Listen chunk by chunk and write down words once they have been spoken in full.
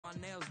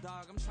nails,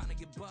 dog, I'm trying to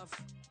get buff.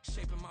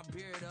 Shaping my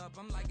beard up,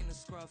 I'm liking the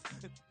scruff.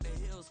 The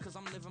hills, cause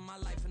I'm living my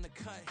life in the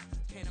cut.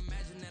 Can't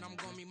imagine that I'm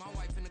gonna meet my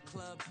wife in the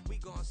club. We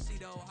gon' see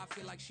though, I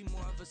feel like she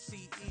more of a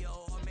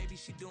CEO. Or maybe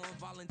she doing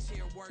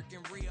volunteer work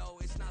in Rio.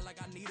 It's not like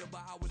I need her,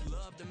 but I would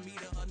love to meet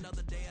her.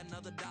 Another day,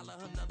 another dollar,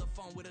 another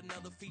phone with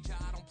another feature.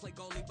 I don't play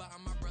goalie, but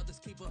I'm my brother's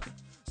keeper.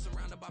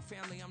 Surrounded by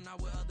family, I'm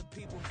not with other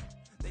people.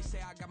 They say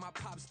I got my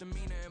pop's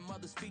demeanor and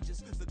mother's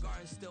features. The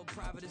garden's still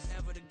private as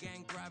ever. The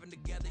gang thriving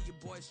together. Your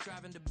boys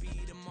striving to be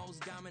the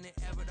most dominant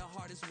ever. The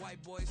hardest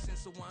white boy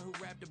since the one who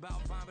rapped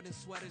about vomiting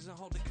sweaters and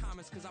holding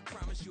comments. Cause I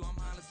promise you I'm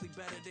honestly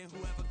better than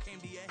whoever came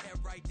to your head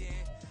right then.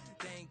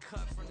 They ain't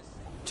cut from the...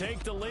 Take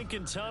the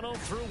Lincoln Tunnel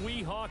through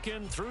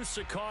Weehawken, through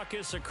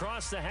Secaucus,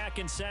 across the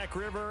Hackensack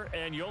River,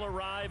 and you'll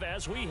arrive,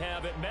 as we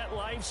have, at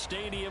MetLife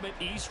Stadium at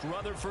East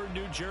Rutherford,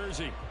 New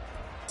Jersey.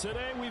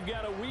 Today, we've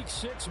got a Week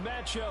 6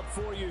 matchup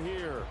for you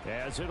here,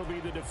 as it'll be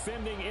the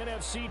defending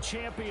NFC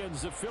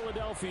champions, the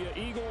Philadelphia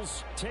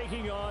Eagles,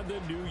 taking on the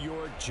New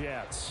York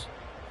Jets.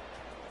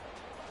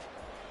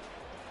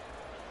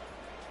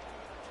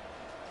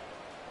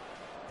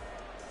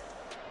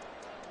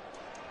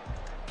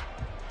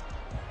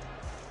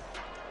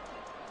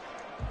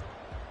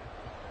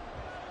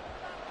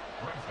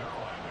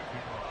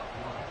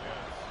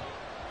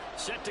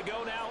 Set to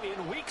go now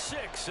in Week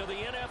 6 of the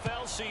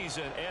NFL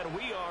season, and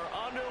we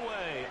are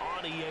underway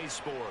on EA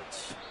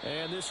Sports.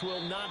 And this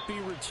will not be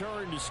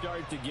returned to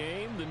start the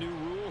game. The new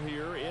rule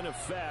here in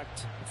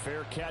effect. A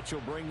fair catch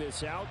will bring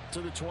this out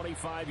to the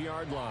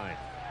 25-yard line.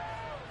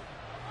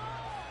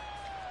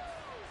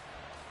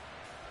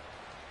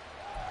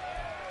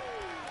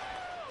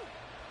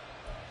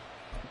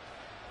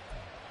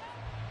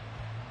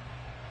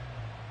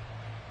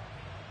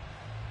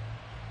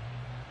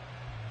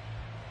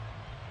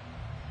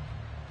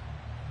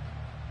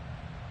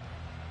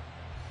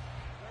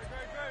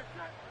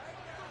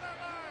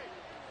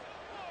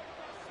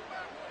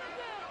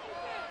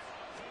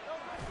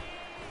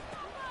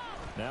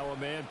 Now a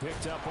man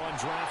picked up on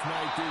draft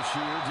night this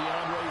year,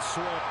 DeAndre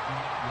Swift.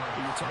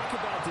 When you talk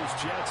about this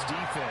Jets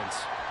defense,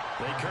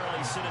 they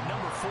currently sit at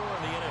number 4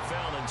 in the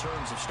NFL in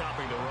terms of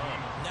stopping the run.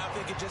 Now if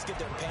they could just get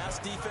their pass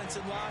defense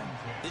in line,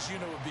 this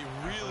unit would be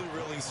really,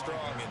 really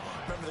strong. And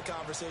remember the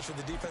conversation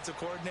with the defensive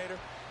coordinator?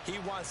 He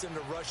wants them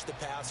to rush the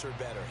passer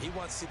better. He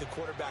wants to see the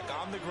quarterback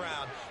on the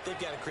ground. They've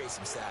got to create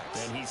some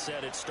sacks. And he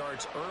said it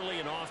starts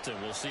early and often.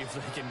 We'll see if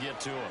they can get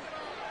to him.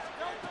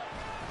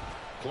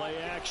 Play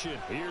action.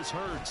 Here's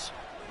Hurts.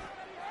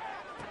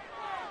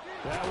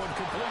 That one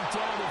complete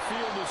down the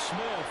field to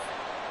Smith.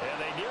 And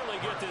they nearly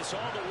get this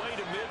all the way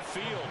to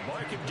midfield.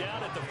 Mark him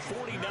down at the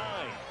 49.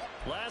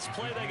 Last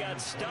play they got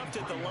stuffed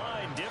at the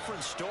line.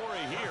 Different story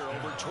here,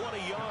 over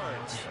 20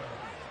 yards.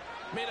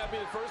 May not be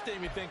the first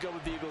name you think of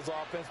with the Eagles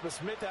offense, but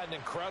Smith had an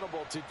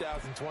incredible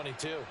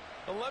 2022.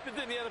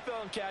 11th in the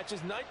NFL in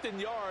catches, 9th in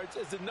yards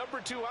as the number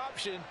 2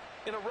 option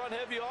in a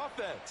run-heavy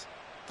offense.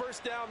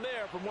 First down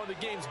there from one of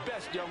the game's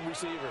best young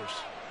receivers.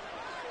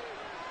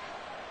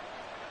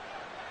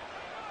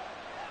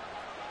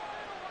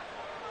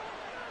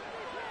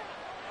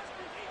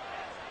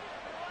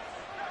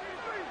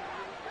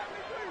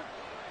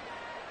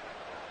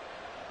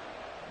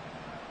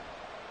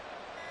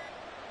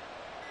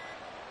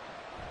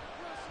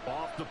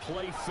 Off the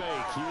play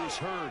fake, here's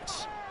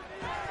Hurts.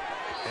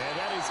 And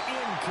that is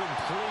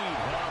incomplete.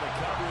 Now the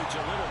coverage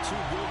a little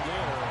too good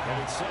there,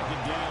 and it's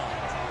second down.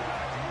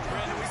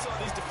 Brandon, we saw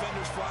these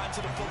defenders flying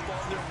to the football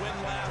in their win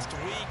last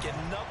week, and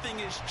nothing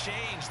has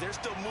changed. They're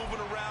still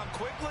moving around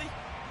quickly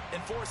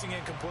and forcing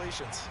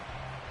incompletions.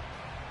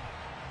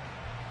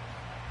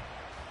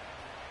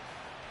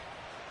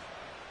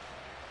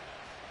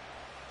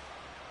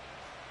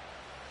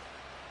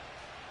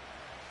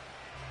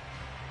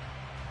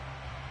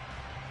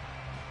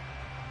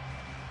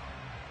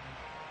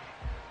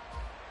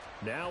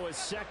 Now it's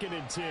 2nd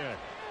and 10.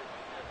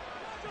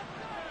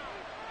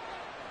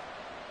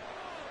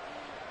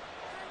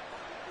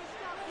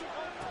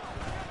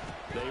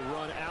 They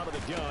run out of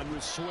the gun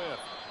with Swift.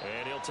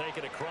 And he'll take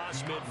it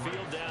across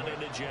midfield down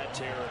into Jet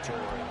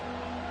territory.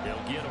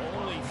 They'll get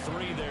only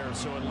 3 there,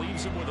 so it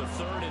leaves them with a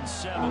 3rd and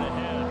 7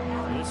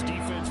 ahead. This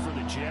defense for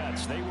the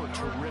Jets, they were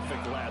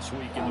terrific last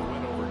week in the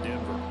win over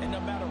Denver. And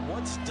no matter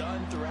what's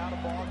done throughout a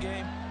ball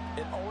game,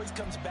 it always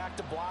comes back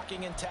to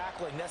blocking and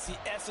tackling. That's the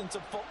essence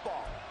of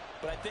football.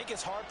 But I think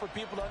it's hard for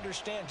people to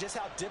understand just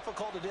how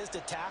difficult it is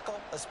to tackle,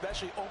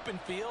 especially open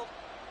field.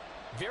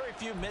 Very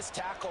few missed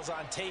tackles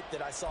on tape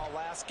that I saw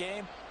last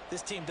game.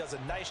 This team does a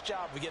nice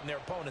job of getting their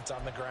opponents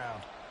on the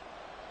ground.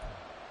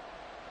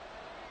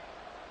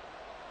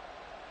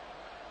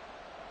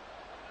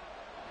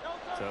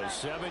 So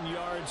 7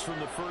 yards from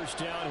the first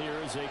down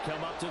here as they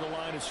come up to the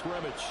line of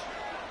scrimmage.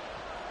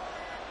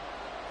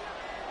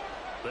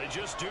 They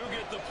just do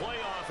get the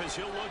playoff as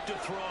he'll look to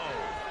throw.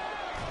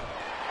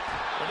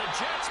 And the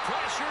Jets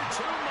pressure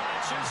too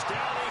much as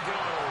down he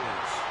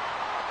goes.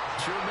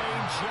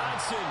 Jermaine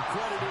Johnson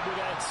credited with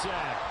that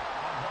sack.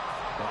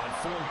 On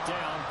 4th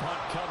down, punt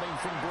coming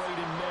from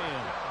Braden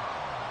Mann.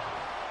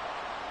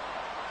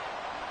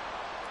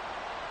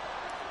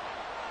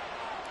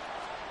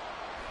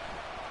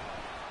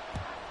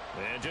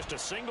 And just a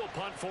single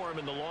punt for him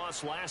in the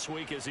loss last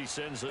week as he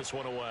sends this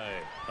one away.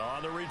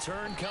 On the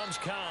return comes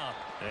Cobb,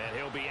 and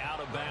he'll be out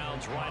of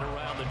bounds right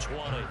around the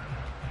 20.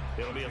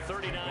 It'll be a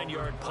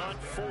 39-yard punt,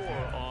 4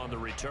 on the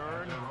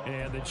return,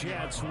 and the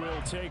Jets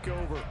will take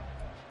over.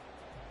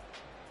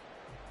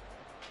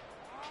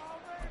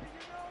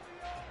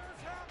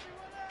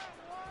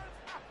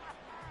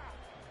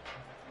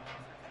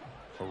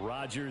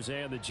 Rodgers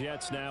and the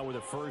Jets now with a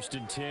 1st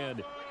and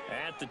 10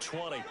 at the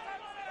 20.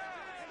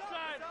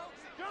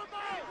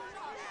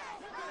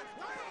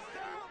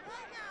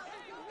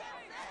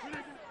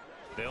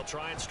 They'll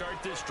try and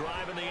start this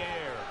drive in the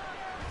air.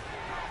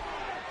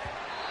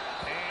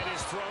 And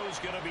his throw's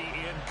going to be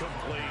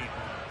incomplete.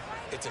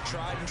 It's a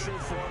tried-and-true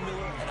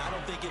formula, and I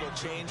don't think it'll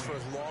change for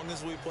as long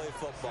as we play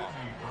football.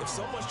 If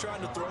someone's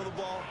trying to throw the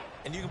ball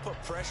and you can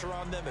put pressure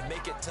on them and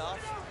make it tough,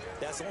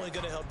 that's only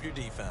going to help your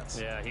defense.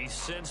 Yeah, he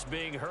sensed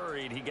being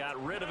hurried. He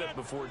got rid of it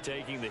before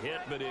taking the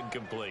hit, but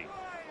incomplete.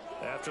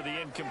 After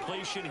the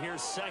incompletion,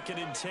 here's 2nd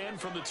and 10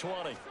 from the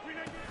 20.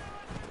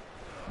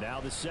 Now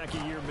the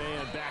second-year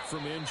man back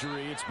from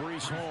injury. It's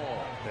Breece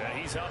Hall. Yeah,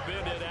 he's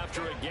upended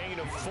after a gain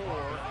of 4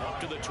 up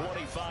to the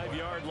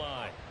 25-yard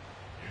line.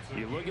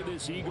 You look at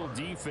this Eagle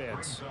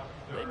defense.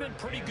 They've been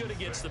pretty good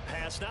against the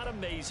pass. Not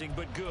amazing,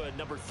 but good.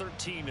 Number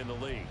 13 in the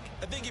league.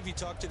 I think if you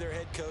talk to their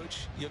head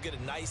coach, you'll get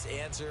a nice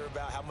answer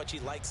about how much he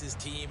likes his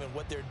team and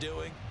what they're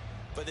doing.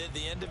 But at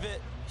the end of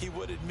it, he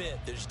would admit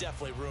there's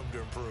definitely room to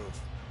improve.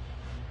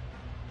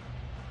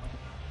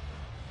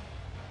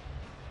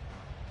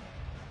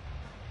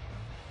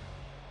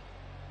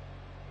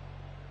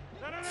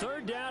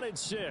 Third down and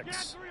 6. Get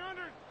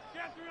 300.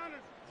 Get 300.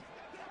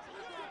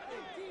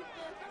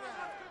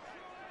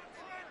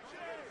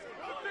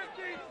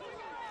 50.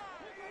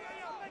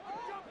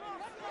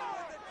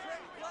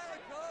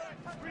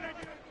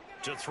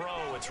 To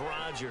throw, it's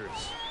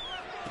Rodgers.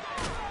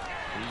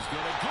 He's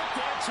going to get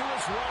that to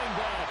his running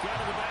back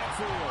out of the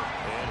backfield.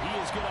 And he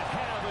is going to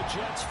have a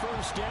Jets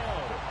 1st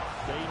down.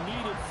 They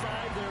needed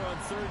 5 there on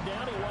 3rd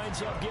down. He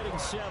winds up getting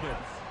 7.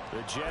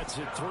 The Jets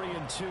at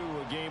 3-2,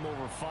 a game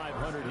over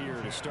 500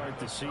 here to start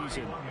the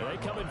season. They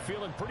come in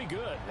feeling pretty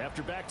good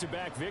after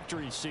back-to-back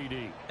victories,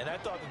 CD. And I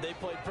thought that they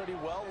played pretty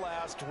well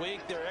last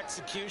week. Their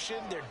execution,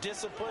 their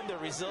discipline, their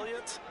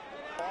resilience,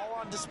 all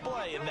on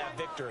display in that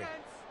victory.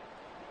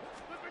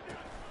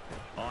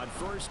 On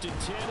 1st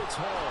and 10, it's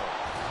Hall.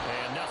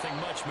 And nothing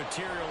much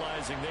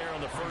materializing there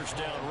on the 1st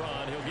down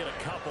run. He'll get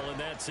a couple, and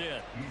that's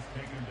it.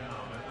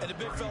 And the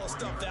big fella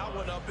stuffed that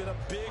one up in a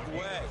big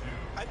way.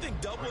 I think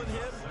doubling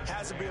him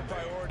has to be a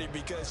priority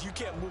because you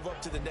can't move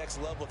up to the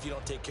next level if you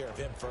don't take care of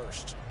him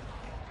first.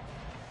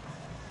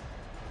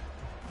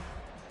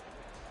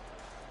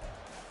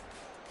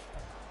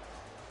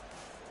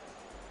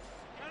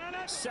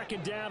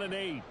 Second down and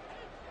 8.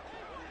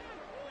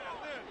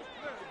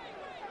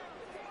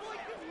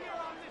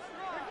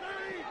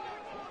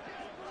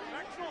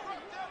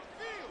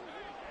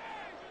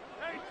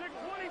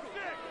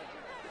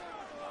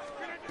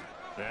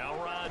 Now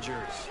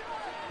Rodgers.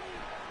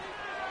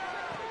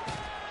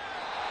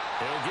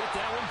 He'll get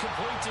that one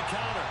complete to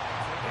Conner.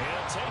 And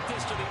he'll take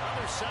this to the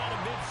other side of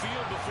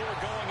midfield before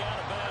going out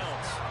of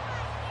bounds.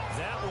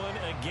 That one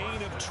a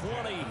gain of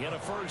 20 and a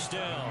 1st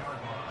down.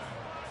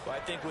 Well, I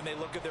think when they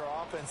look at their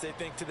offense, they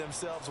think to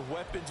themselves,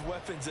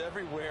 weapons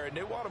everywhere, and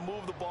they want to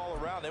move the ball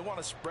around. They want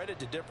to spread it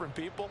to different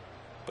people.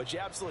 But you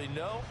absolutely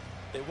know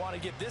they want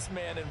to get this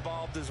man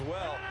involved as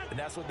well, and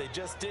that's what they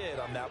just did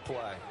on that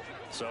play.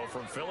 So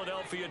from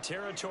Philadelphia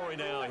territory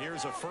now,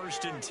 here's a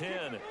 1st and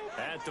 10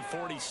 at the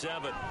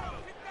 47.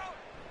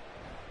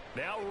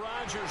 Now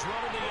Rodgers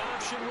running the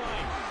option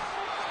right.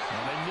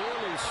 And they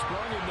nearly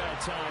sprung him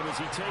that time as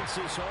he takes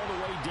this all the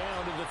way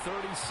down to the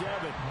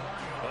 37.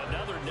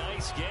 Another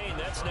nice gain.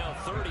 That's now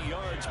 30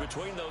 yards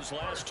between those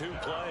last 2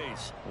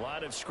 plays.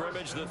 Line of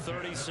scrimmage, the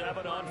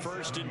 37 on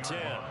 1st and 10.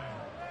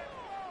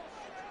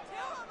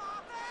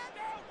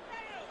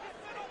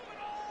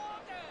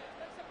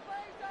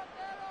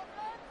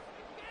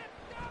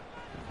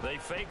 They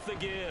fake the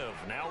give.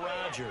 Now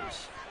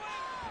Rodgers.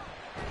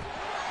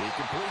 He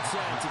completes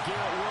that to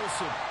Garrett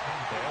Wilson.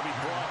 They'll be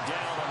brought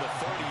down on the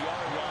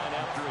 30-yard line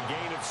after a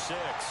gain of 6.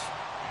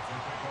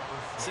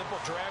 Simple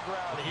drag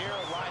route here,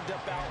 lined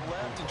up out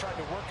left and tried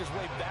to work his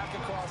way back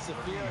across the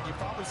field. You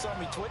probably saw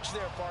me twitch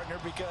there, partner,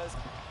 because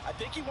I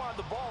think he wanted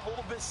the ball a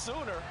little bit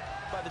sooner.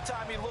 By the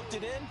time he looked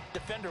it in,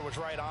 defender was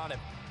right on him.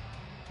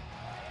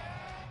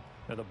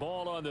 And the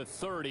ball on the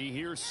 30.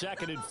 Here's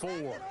 2nd and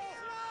 4.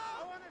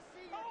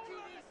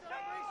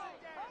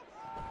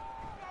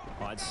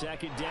 On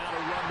 2nd down,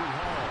 a run with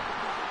Hall.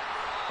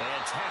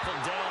 And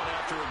tackled down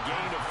after a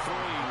gain of 3.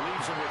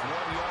 Leaves him with 1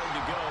 yard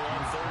to go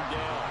on 3rd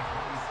down.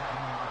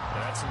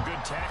 That's some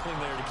good tackling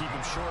there to keep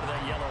him short of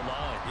that yellow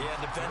line.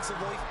 Yeah,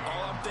 defensively,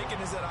 all I'm thinking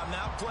is that on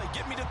that play,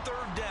 get me to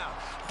 3rd down.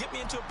 Get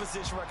me into a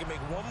position where I can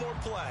make one more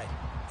play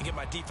and get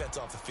my defense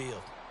off the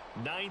field.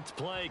 9th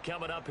play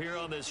coming up here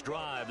on this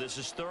drive. This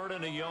is 3rd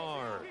and a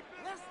yard.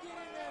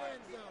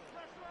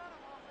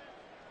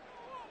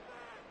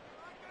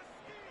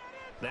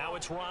 Now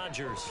it's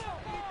Rodgers.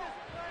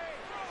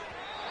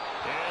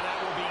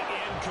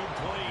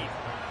 incomplete.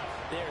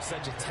 They're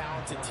such a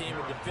talented team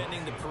at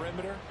defending the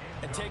perimeter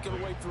and taking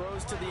away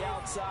throws to the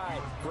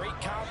outside. Great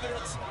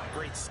confidence,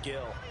 great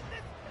skill.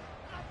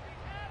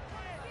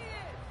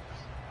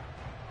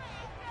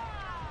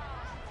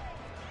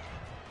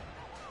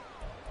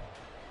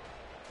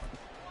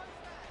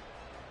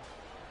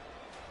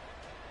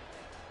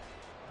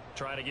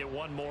 Try to get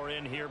one more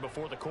in here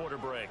before the quarter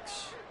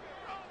breaks.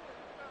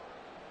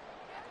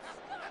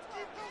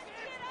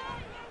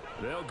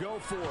 They'll go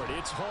for it.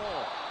 It's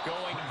Hall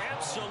going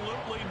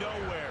absolutely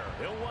nowhere.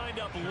 He'll wind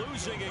up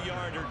losing a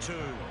yard or two.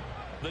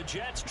 The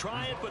Jets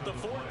try it, but the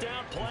fourth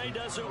down play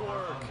doesn't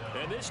work.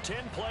 And this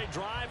 10-play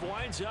drive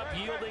winds up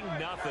yielding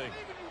nothing.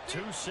 2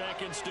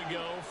 seconds to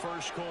go,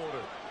 first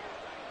quarter.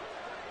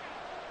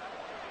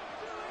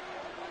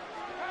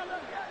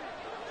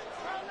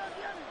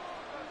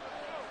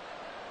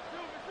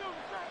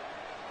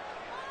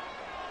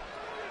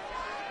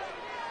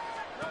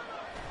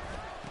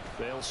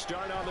 They'll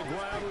start on the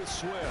ground with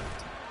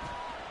Swift.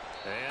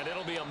 And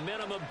it'll be a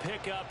minimum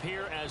pickup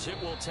here as it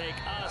will take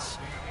us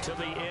to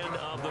the end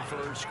of the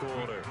first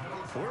quarter.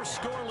 We're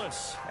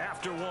scoreless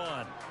after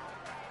one.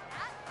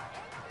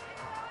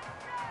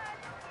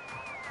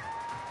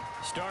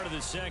 Start of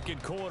the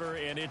second quarter,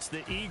 and it's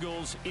the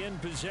Eagles in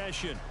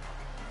possession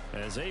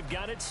as they've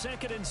got it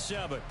 2nd and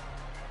 7.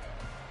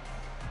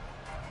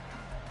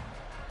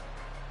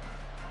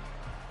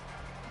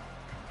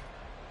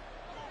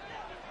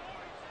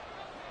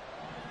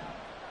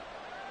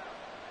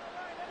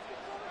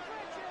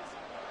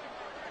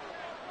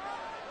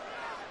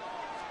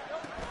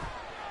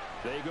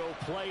 They go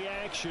play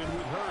action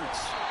with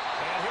Hurts.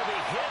 And he'll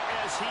be hit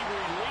as he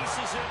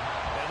releases it,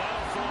 and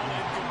that'll fall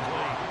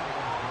incomplete.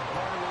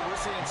 Part of what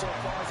we're seeing so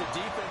far is the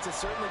defense is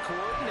certainly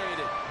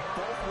coordinated.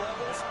 Both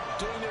levels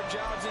doing their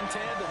jobs in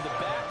tandem. The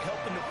back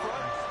helping the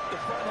front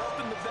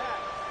helping the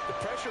back. The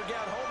pressure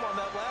got home on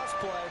that last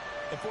play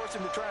and forced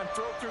him to try and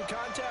throw through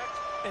contact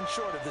and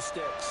short of the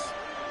sticks.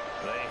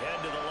 They head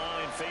to the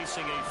line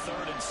facing a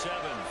 3rd and 7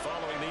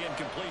 following the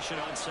incompletion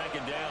on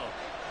 2nd down.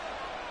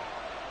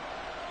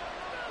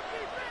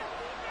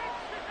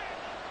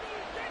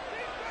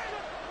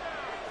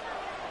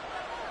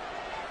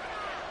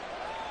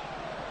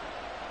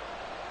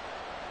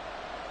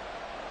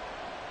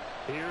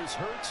 Here's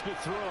Hurts to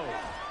throw.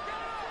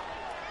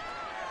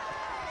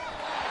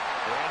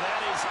 And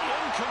that is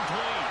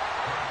incomplete.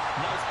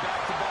 Nice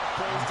back-to-back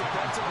plays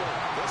defensively.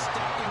 They're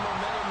stacking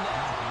momentum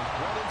now.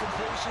 1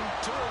 incompletion,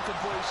 2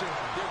 incompletion.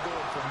 They're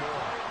going for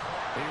more.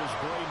 Here's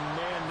Braden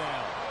Mann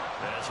now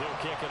as he'll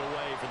kick it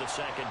away for the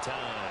 2nd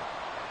time.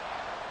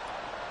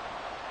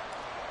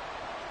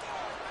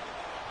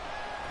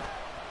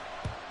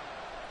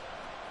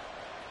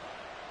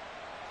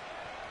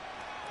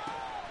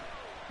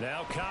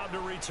 Now Cobb to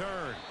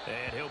return,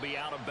 and he'll be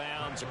out of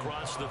bounds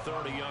across the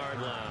 30-yard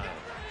line.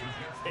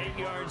 8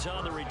 yards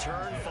on the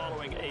return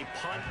following a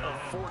punt of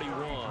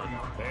 41.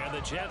 And the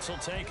Jets will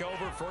take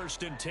over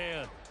 1st and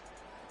 10.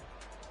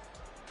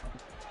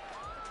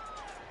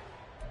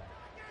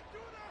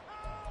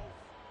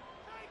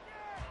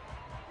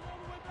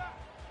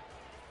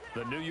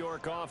 The New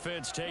York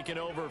offense taking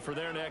over for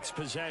their next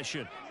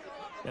possession.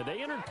 Now,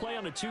 they entered play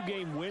on a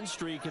 2-game win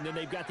streak, and then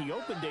they've got the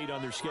open date on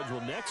their schedule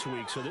next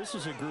week. So this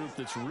is a group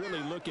that's really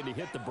looking to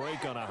hit the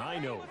break on a high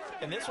note.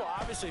 And this will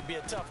obviously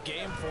be a tough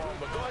game for them,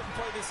 but go ahead and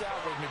play this out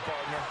with me,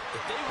 partner.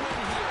 If they win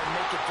here and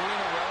make it 3 in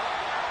a row,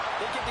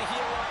 they get to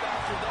heal up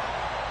after that.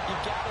 You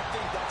got to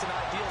think that's an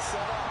ideal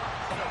setup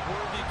and a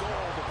worthy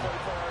goal to play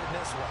for in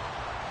this one.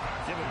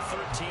 Give him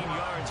 13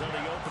 yards on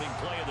the opening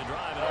play of the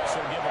drive and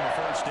also give him a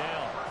 1st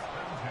down.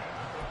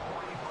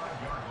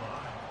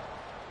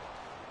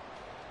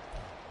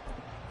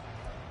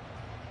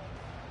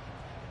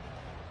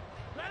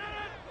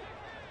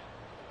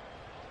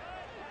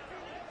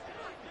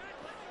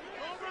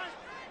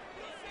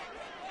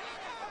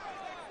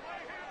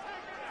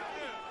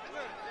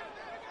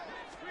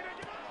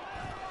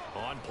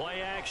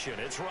 Play action,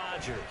 it's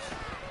Rodgers.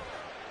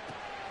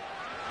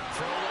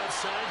 Throw left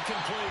side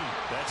complete.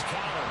 That's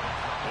Conner.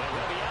 And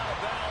he'll be out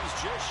of bounds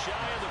just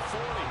shy of the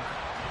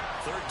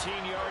 40.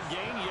 13-yard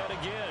gain yet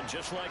again,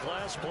 just like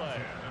last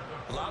play.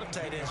 A lot of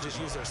tight ends just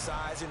use their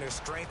size and their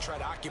strength, try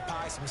to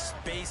occupy some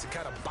space and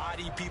kind of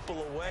body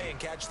people away and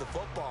catch the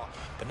football.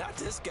 But not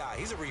this guy.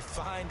 He's a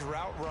refined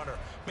route runner.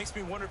 Makes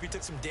me wonder if he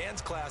took some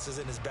dance classes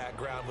in his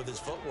background with his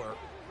footwork.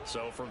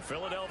 So from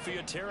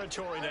Philadelphia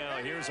territory now,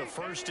 here's a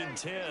 1st and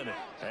 10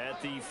 at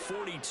the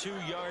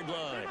 42-yard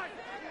line.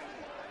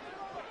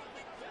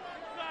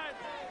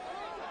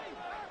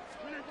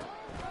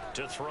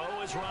 To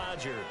throw is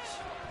Rodgers.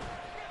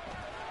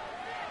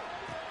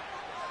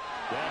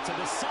 That's to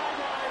the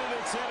sideline, and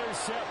it's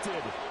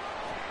intercepted.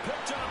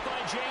 Picked up by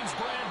James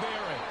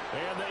Bradbury.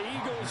 And the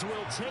Eagles Eagles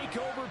will take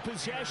over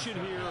possession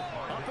here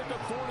up at the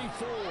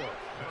 44.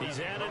 He's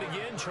at it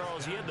again,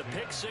 Charles. He had the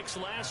pick six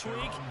last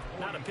week.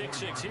 Not a pick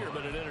six here,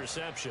 but an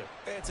interception.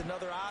 It's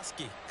another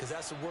Oski, because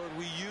that's the word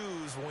we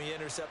use when we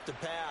intercept a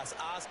pass.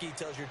 Oski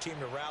tells your team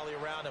to rally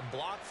around and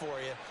block for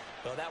you.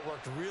 Well, that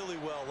worked really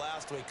well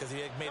last week because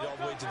he had made it all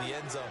the way to the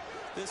end zone.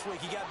 This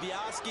week he got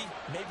Bioski,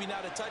 maybe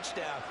not a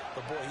touchdown,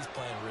 but boy, he's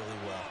playing really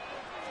well.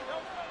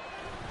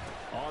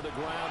 On the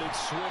ground,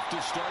 it's Swift to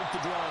start the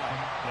drive.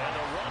 And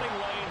the running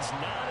lane's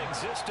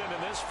non-existent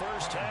in this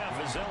first half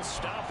as they'll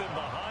stop him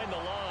behind the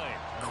line.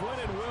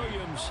 Quinnen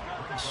Williams,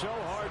 so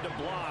hard to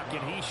block, and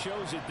he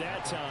shows it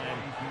that time,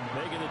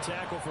 making the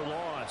tackle for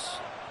loss.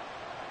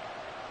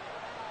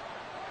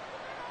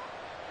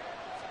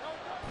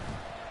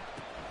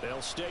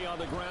 They'll stay on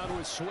the ground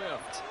with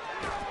Swift.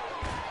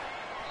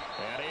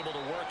 And able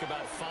to work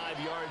about 5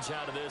 yards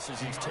out of this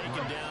as he's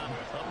taken down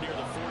up near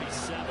the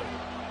 47.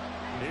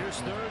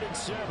 Here's 3rd and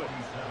 7.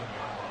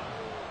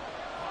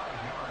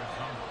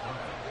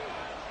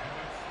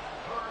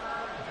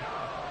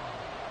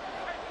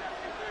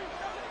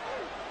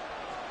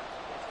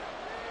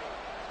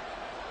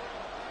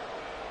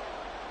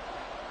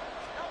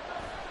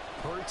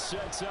 Hurts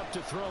sets up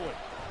to throw it.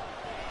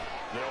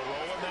 They'll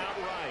roll him out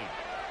right.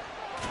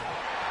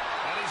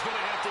 And he's going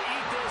to have to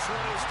eat this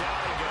one as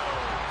down he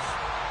goes.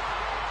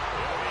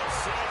 It'll be a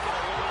sack and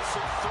a loss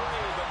of 3,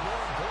 but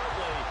more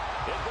importantly,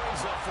 it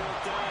brings up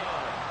 4th down.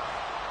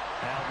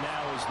 Out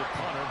now is the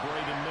punter,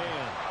 Braden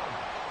Mann.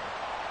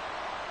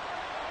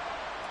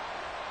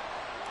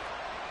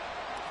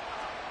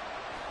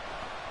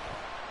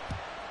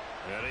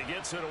 And he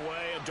gets it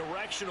away, a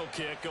directional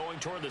kick going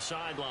toward the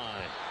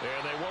sideline.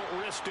 And they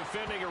won't risk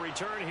defending a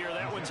return here.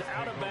 That one's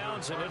out of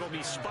bounds, and it'll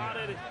be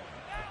spotted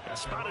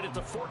at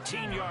the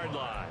 14-yard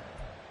line.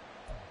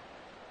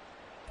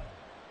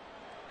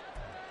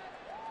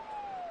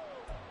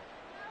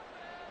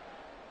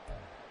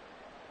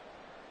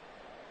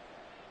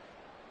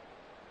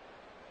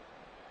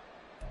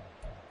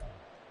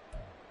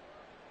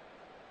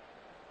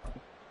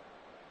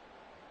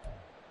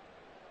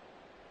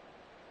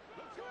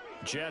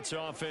 Jets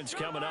offense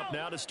coming up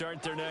now to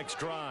start their next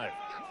drive.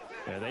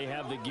 And they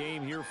have the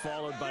game here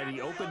followed by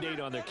the open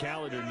date on their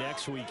calendar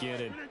next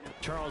weekend. And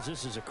Charles,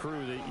 this is a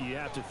crew that you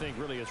have to think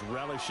really is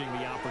relishing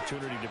the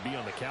opportunity to be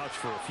on the couch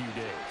for a few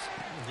days.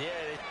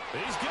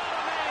 Yeah. He's got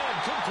a man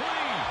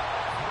complete.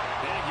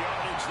 Big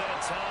yardage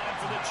that time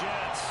for the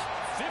Jets.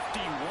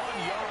 51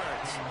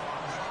 yards.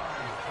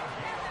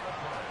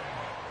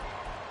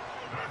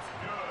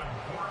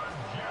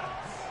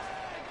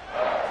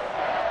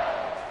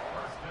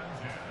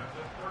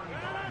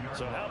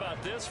 So how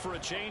about this for a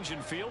change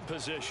in field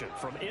position?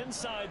 From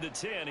inside the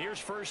 10, here's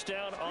 1st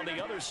down on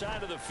the other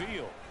side of the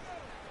field.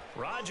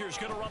 Rodgers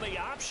going to run the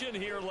option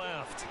here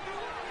left.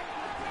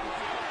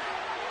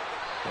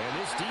 And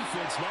this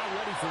defense not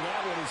ready for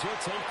that one as he'll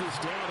take this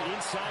down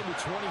inside the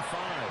 25.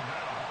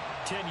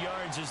 10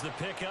 yards is the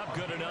pickup,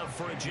 good enough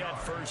for a Jet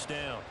 1st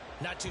down.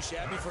 Not too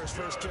shabby for his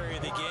first carry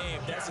of the game.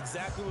 That's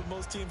exactly what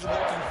most teams are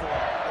looking for.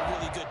 A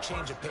really good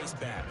change of pace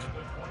back.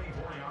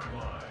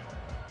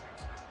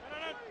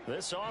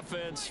 This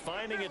offense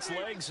finding its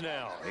legs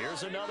now.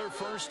 Here's another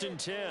 1st and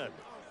 10.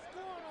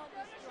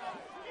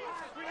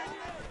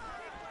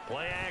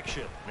 Play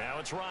action. Now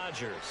it's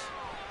Rodgers.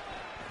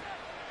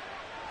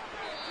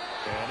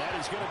 And that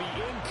is going to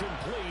be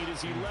incomplete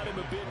as he let him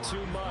a bit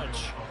too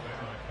much.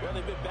 Well,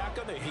 they've been back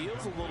on their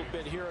heels a little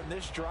bit here in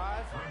this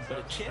drive, but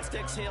a chance to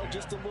exhale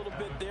just a little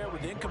bit there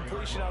with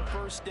incompletion on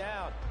 1st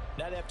down.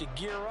 Now they have to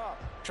gear up,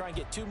 try and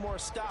get 2 more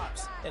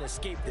stops, and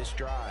escape this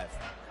drive.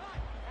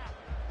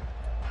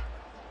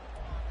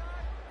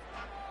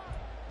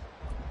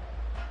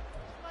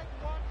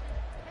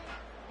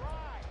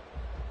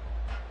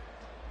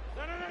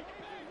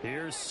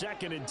 Here's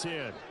 2nd and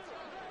 10.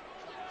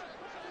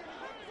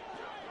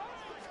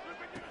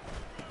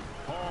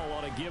 Hall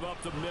on a give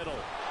up the middle.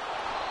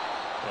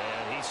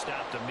 And he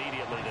stopped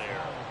immediately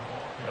there.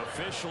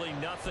 Officially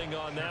nothing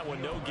on that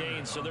one, no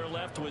gain, so they're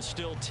left with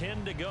still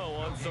 10 to go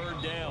on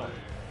 3rd down.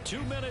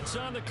 2 minutes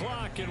on the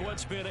clock in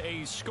what's been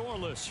a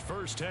scoreless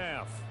first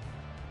half.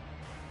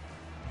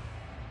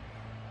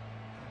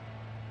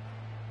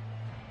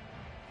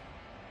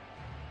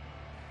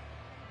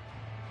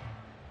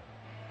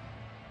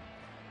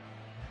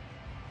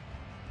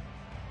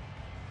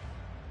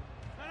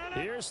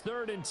 Here's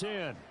 3rd and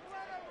 10.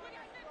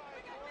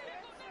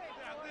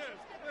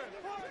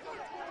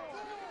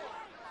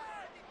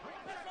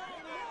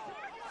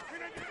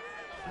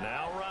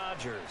 Now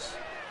Rodgers.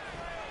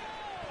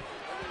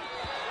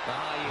 He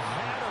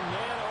had a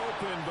man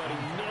open, but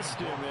he missed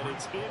him, and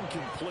it's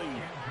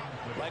incomplete.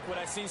 Like what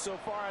I see so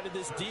far out of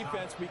this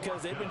defense,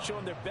 because they've been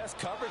showing their best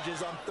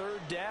coverages on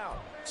 3rd down.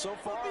 So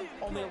far,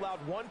 only allowed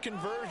 1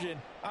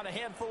 conversion on a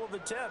handful of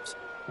attempts.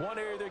 One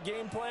area of their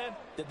game plan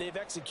that they've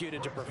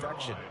executed to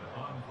perfection.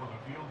 For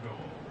the field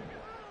goal,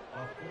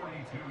 a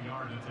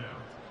 42-yard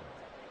attempt.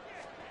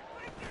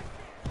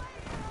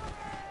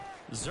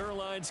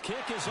 Zuerlein's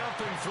kick is up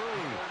and through.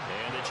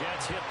 And the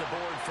Jets hit the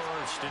board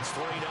first. It's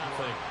 3-0.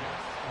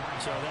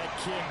 So that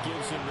kick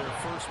gives them their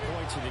first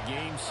points of the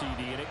game,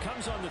 CD. And it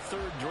comes on the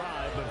third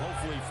drive, but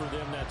hopefully for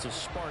them that's a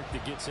spark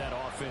that gets that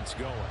offense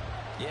going.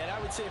 Yeah, and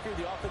I would say if you're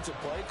the offensive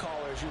play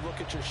caller, as you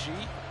look at your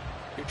sheet,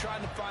 you're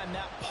trying to find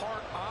that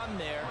part on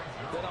there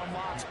that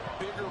unlocks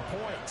bigger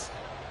points.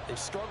 They've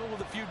struggled with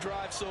a few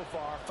drives so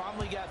far,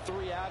 finally got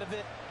 3 out of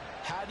it.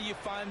 How do you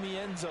find the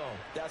end zone?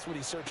 That's what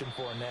he's searching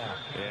for now.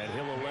 And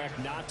he'll elect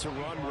not to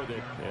run with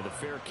it. And a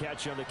fair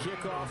catch on the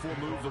kickoff will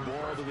move the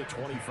ball to the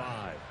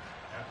 25.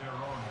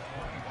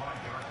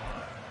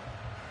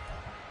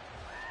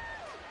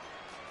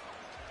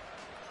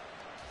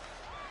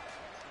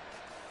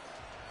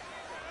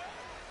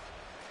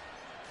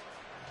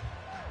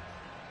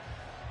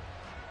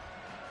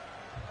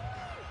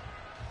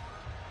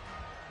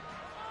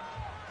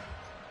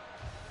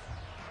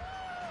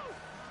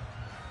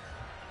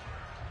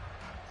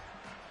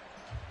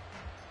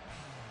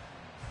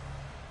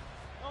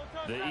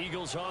 The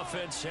Eagles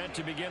offense set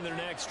to begin their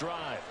next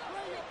drive.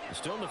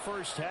 Still in the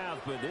first half,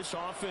 but this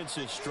offense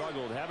has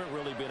struggled. Haven't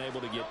really been able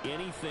to get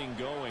anything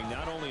going,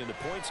 not only in the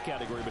points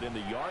category, but in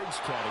the yards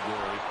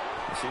category.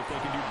 Let's see if they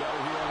can do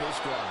better here on this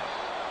drive.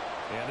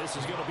 And this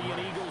is going to be an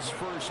Eagles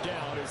first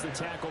down as the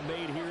tackle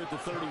made here at the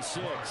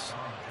 36.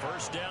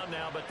 First down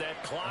now, but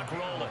that clock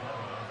rolling.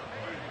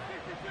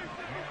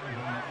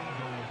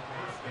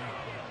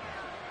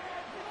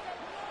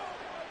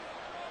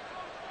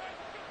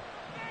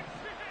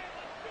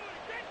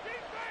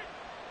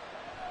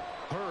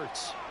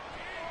 Hurts.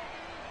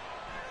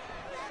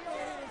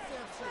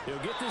 He'll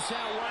get this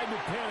out wide to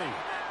Penny.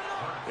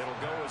 It'll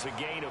go as a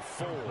gain of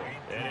 4,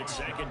 and it's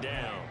second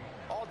down.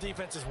 All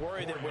defenses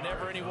worry that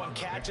whenever anyone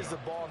catches the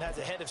ball and has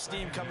a head of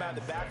steam come out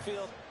of the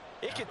backfield,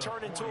 it can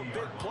turn into a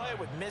big play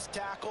with missed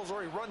tackles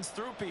or he runs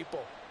through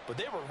people. But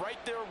they were right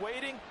there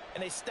waiting,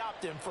 and they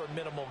stopped him for a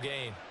minimal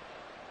gain.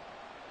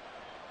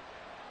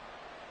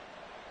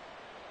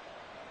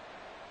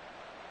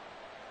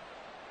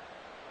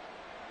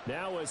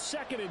 Now a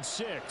 2nd and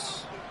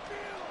 6.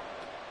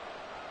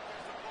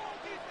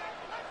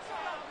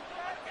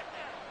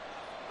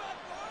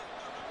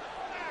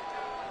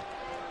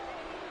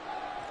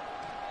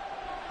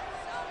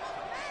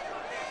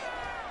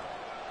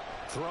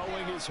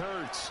 Throwing is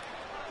Hurts.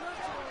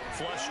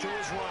 Flush to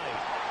his right.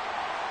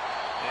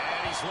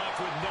 And he's left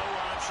with no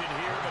option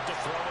here but to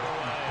throw it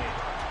away.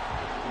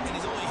 And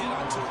he's only hit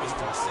on 2 of his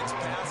first 6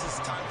 passes.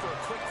 Time for a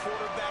quick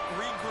quarterback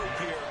regroup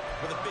here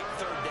with a big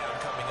third down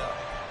coming up.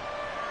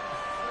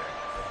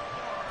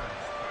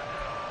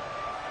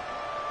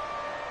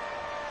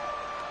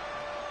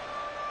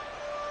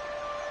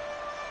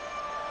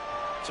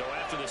 So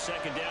after the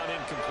second down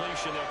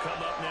incompletion, they'll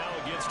come up now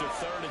against a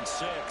 3rd and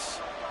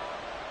 6.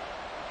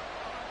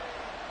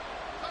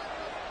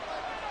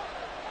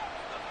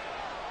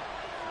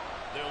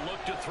 They'll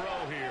look to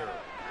throw here.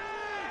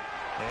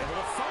 Able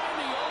to find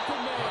the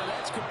open man.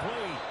 That's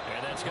complete.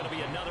 And that's going to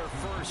be another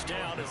first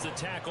down as the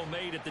tackle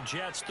made at the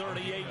Jets'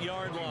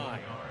 38-yard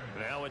line.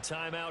 Now a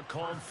timeout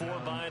called for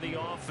by the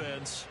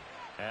offense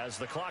as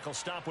the clock will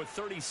stop with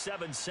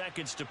 37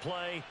 seconds to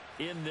play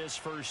in this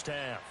first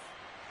half.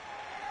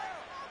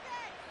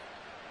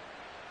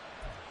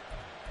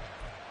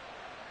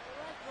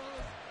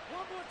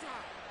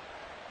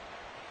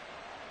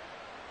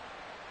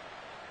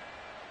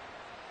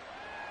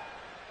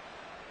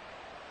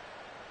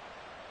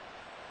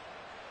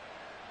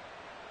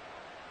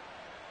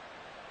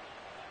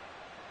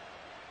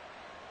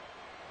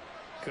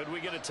 Could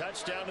we get a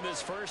touchdown in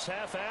this first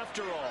half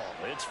after all?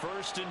 It's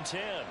 1st and 10.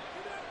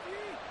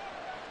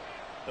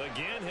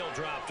 Again, he'll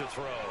drop to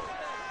throw.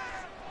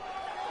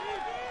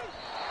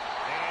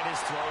 And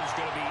his throw's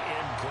going to be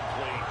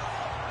incomplete.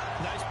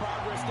 Nice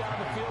progress down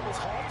the field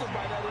was halted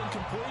by that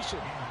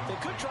incompletion.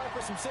 They could try for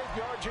some safe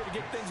yards here to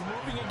get things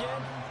moving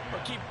again, or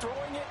keep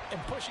throwing it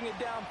and pushing it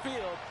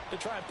downfield to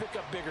try and pick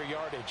up bigger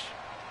yardage.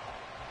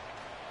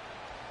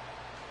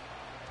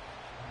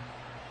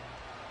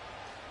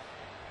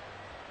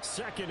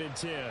 Second and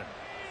 10.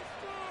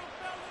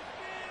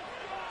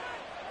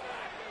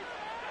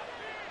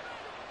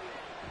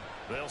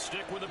 They'll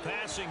stick with the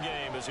passing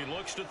game as he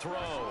looks to throw.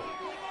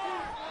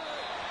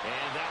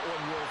 And that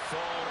one will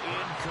fall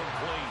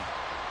incomplete.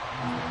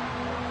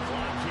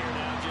 Clock here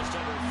now, just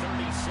under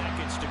 30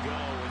 seconds to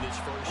go in this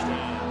first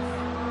half.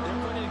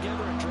 They're putting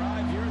together a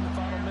drive here in the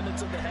final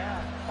minutes of the half.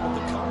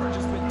 The coverage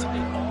has been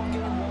tight all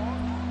game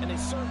long, and they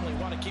certainly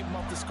want to keep them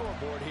off the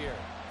scoreboard here.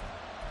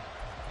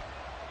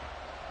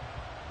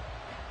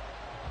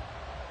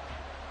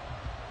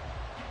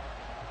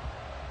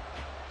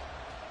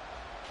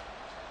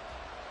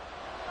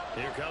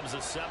 Here comes the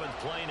 7th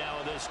play now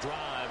of this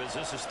drive as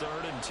this is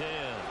 3rd and 10.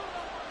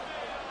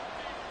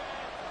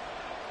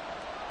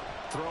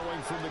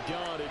 Throwing from the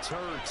gun, it's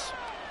Hurts.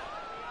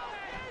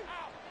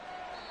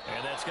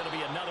 And that's going to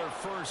be another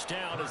first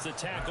down as the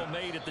tackle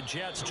made at the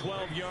Jets'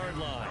 12-yard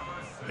line.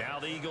 Now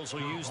the Eagles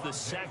will use the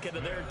 2nd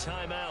of their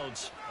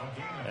timeouts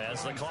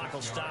as the clock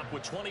will stop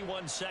with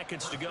 21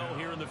 seconds to go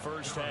here in the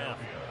first half.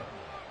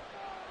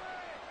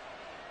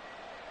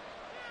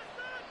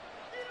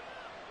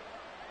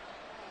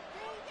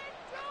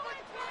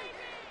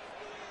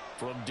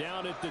 From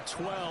down at the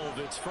 12,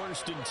 it's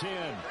 1st and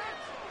 10.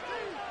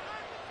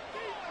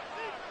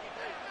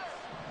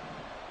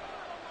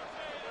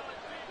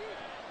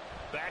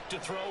 Back to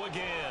throw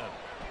again.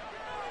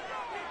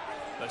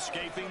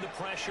 Escaping the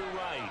pressure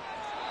right.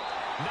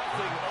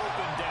 Nothing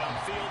open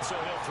downfield, so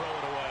he'll throw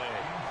it away.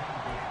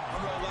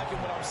 I'm really liking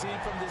what I'm seeing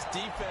from this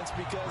defense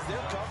because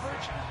their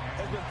coverage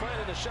has been playing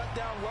at a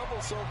shutdown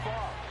level so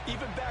far.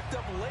 Even backed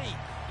up late,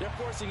 they're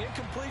forcing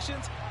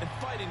incompletions and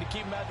fighting to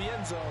keep them out of the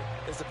end zone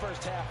as the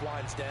first half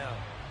winds down.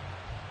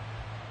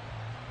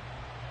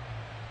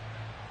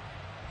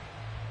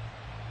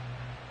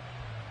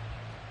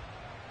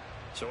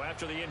 So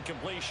after the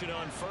incompletion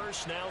on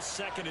first, now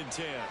 2nd and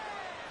 10.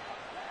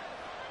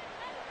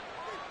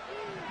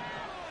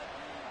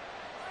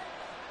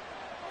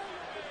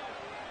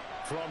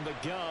 From the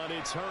gun,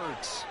 it's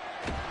Hurts.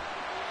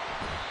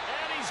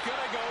 And he's going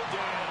to go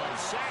down.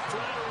 Sacked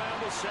right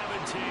around the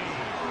 17.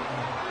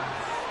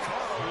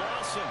 Carl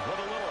Lawson with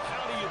a little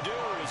how do you do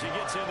as he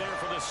gets in there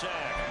for the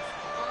sack.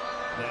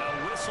 Now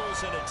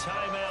whistles and a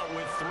timeout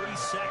with 3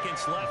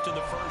 seconds left in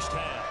the first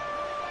half.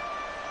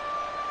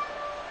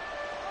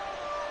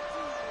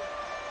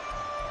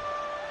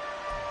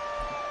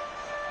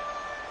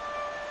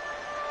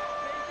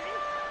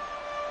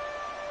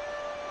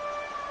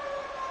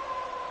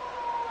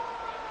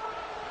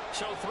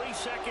 So 3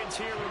 seconds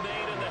here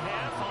remain in the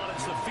half on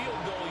it's the field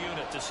goal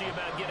unit to see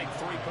about getting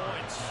 3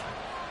 points.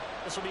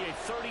 This will be a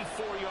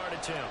 34-yard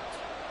attempt.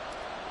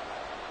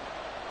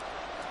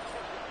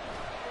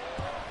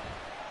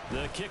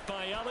 The kick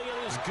by Elliott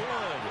is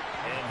good,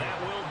 and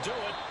that will do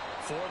it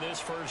for this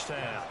first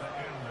half.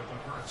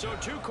 So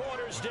 2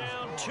 quarters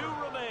down, 2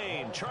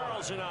 remain.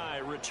 Charles and I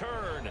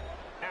return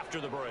after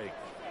the break.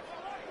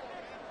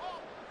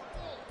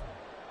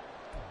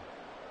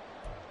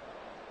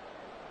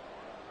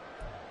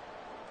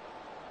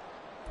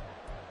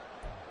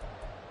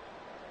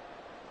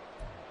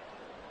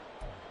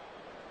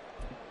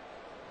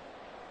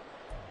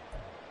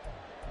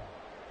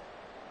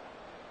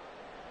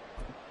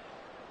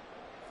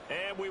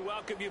 And we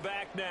welcome you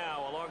back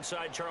now.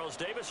 Alongside Charles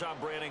Davis, I'm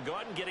Brandon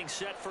Gaudin, getting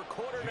set for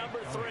quarter number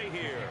 3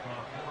 here.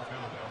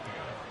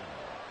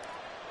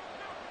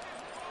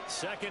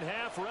 Second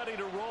half ready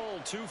to roll.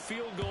 2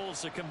 field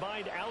goals, the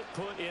combined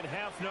output in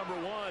half number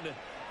 1.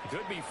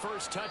 Could be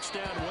first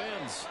touchdown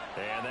wins.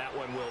 And that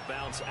one will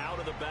bounce out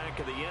of the back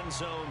of the end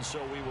zone,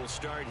 so we will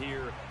start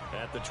here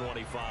at the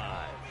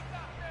 25.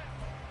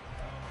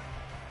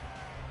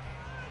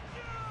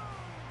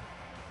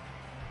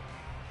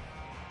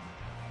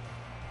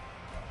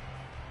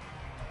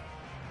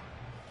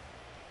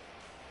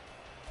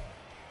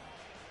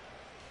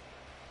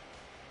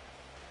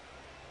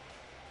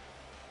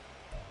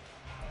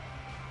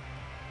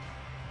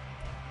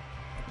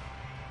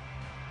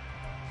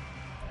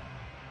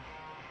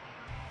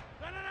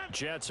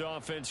 Jets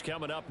offense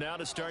coming up now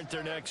to start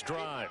their next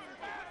drive.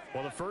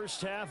 Well, the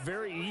first half,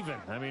 very even.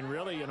 I mean,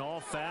 really, in all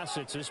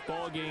facets, this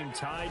ball game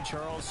tied,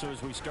 Charles. So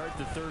as we start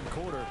the third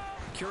quarter,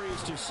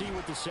 curious to see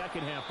what the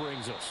second half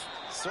brings us.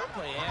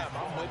 Certainly am.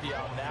 I'm with you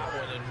on that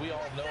one. And we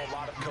all know a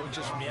lot of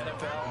coaches from the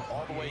NFL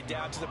all the way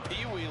down to the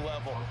Pee-wee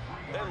level.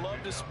 They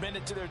love to spin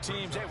it to their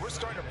teams. Hey, we're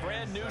starting a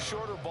brand new,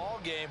 shorter ball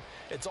game.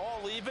 It's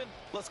all even.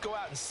 Let's go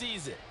out and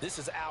seize it. This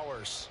is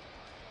ours.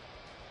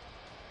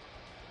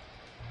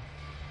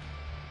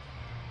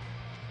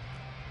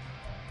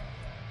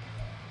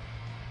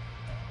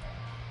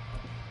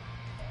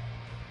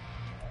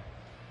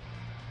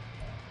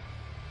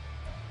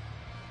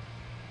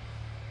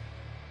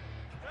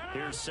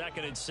 Here's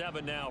 2nd and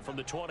 7 now from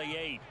the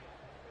 28.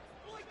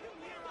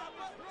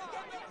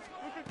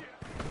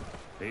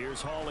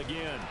 Here's Hall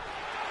again.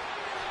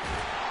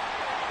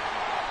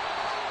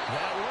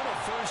 That one a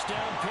first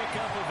down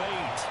pickup of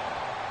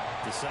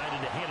 8. Decided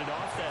to hand it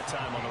off that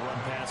time on the run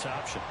pass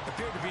option.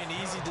 Appeared to be an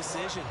easy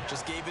decision.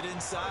 Just gave it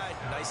inside.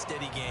 Nice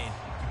steady gain.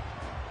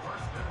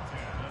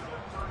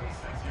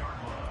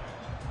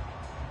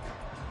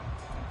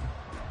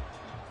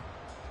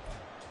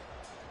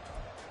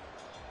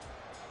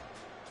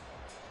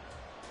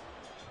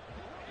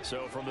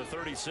 So from the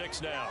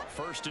 36 now,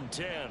 1st and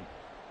 10.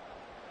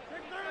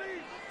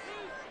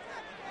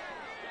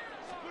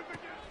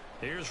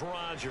 Here's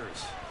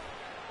Rodgers.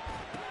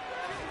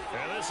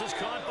 And this is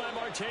caught by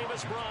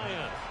Martavis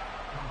Bryant.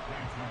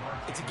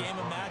 It's a game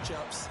of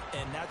matchups,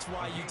 and that's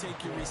why you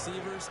take your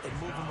receivers and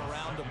move them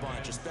around a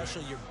bunch,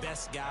 especially your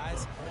best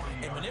guys.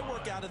 And when they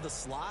work out of the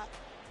slot,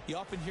 you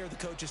often hear the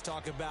coaches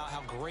talk about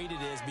how great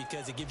it is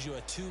because it gives you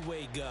a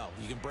two-way go.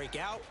 You can break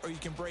out or you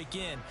can break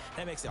in.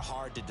 That makes it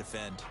hard to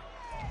defend.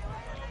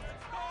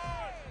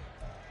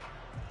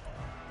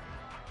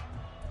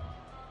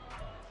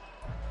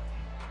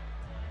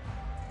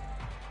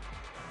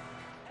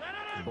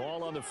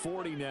 Ball on the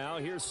 40 now.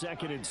 Here's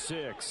 2nd and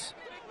 6.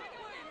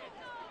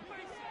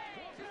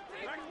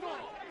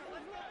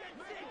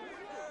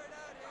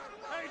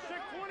 Hey,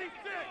 check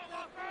 26.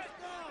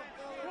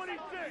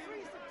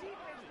 26.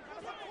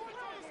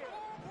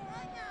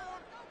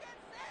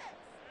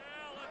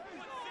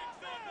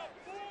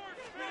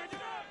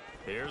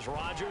 Here's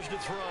Rodgers to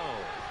throw.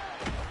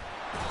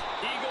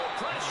 Eagle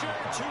pressure,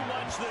 too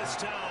much this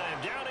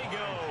time. Down he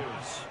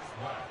goes.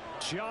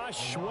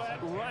 Josh Sweat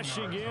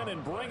rushing in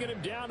and bringing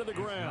him down to the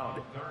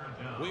ground.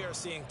 We are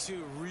seeing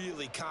two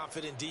really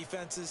confident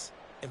defenses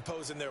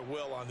imposing their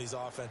will on these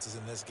offenses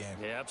in this game.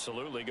 Yeah,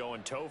 absolutely,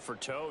 going toe for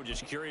toe.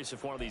 Just curious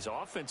if one of these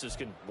offenses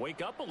can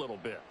wake up a little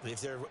bit. If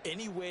there's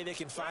any way they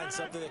can find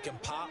something that can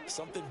pop,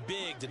 something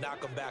big to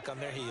knock them back on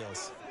their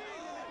heels.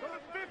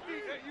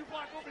 Hey, you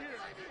block over here.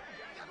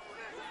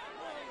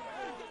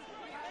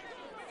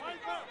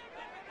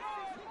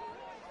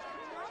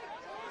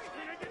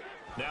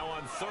 Now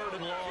on 3rd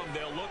and long,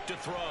 they'll look to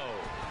throw.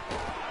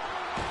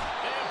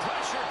 And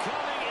pressure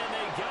coming, and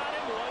they got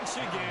him once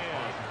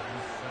again.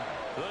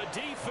 The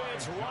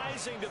defense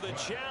rising to the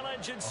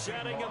challenge and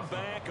setting him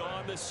back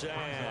on the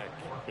sack.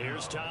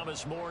 Here's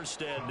Thomas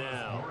Morstead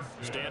now,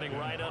 standing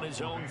right on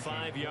his own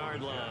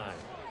 5-yard line.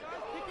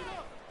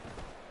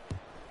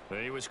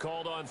 He was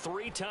called on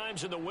 3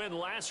 times in the win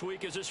last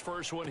week as his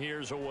first one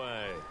here's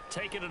away.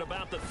 Taking it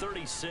about the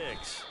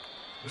 36.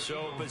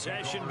 So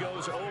possession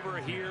goes over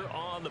here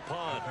on the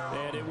punt.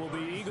 And it will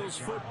be Eagles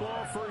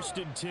football, 1st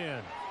and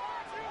 10.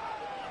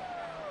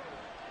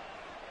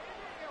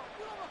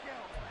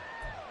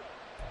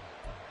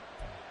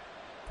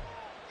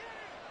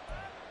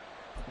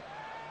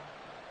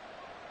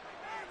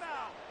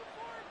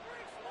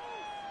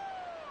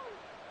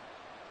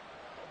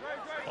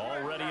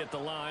 Already at the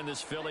line,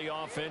 this Philly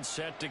offense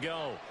set to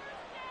go.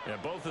 And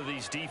both of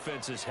these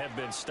defenses have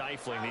been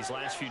stifling these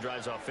last few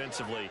drives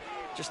offensively.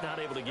 Just not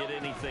able to get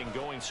anything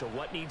going, so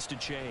what needs to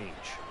change?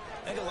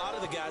 I think a lot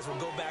of the guys will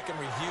go back and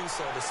review,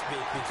 so to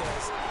speak,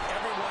 because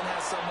everyone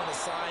has someone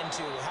assigned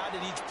to how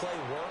did each play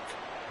work.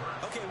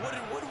 Okay, what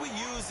did we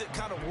use that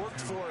kind of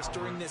worked for us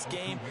during this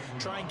game?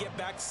 Try and get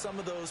back to some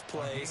of those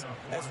plays,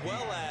 as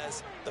well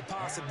as the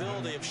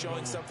possibility of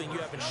showing something you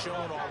haven't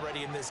shown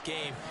already in this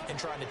game and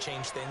trying to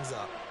change things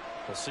up.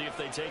 We'll see if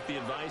they take the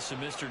advice of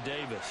Mr.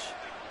 Davis.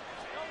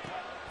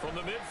 From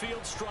the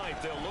midfield stripe,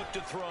 they'll look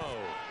to throw.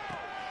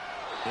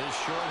 This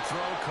short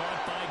throw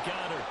caught by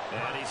Goddard.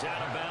 And he's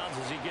out of bounds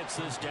as he gets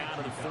this down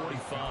to the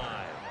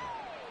 45.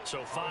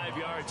 So 5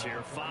 yards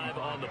here, 5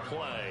 on the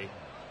play.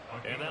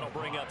 And that'll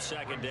bring up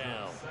 2nd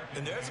down.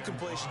 And there's a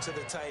completion to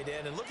the tight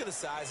end. And look at the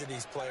size of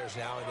these players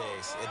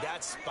nowadays. At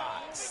that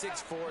spot,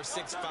 6'4",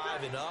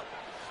 6'5", and up.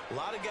 A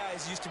lot of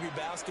guys used to be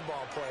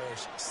basketball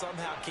players,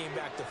 somehow came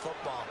back to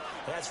football.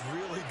 And that's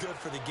really good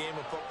for the game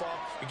of football.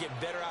 You're getting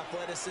better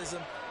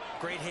athleticism,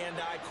 great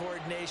hand-eye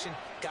coordination,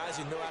 guys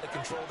who know how to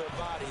control their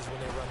bodies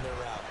when they run their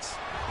routes.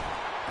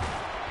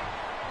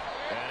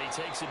 And he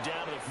takes it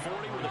down to the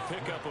 40 with a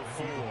pickup of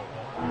 4.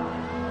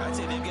 I'd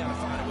say they've got to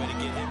find a way to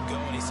get him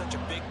going. He's such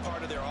a big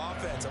part of their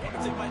offense. I wonder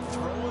if they might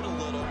throw it a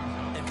little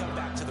and come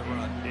back to the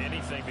run.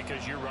 Anything,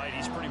 because you're right,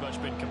 he's pretty much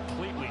been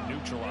completely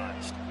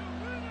neutralized.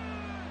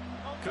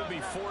 Could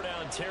be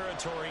 4-down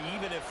territory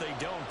even if they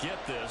don't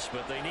get this,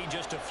 but they need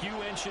just a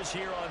few inches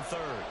here on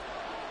 3rd.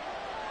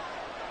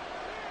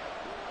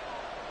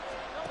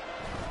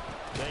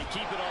 They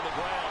keep it on the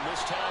ground.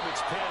 This time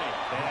it's Penny.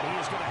 And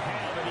he is going to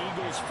have an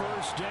Eagles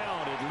 1st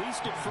down, at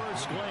least at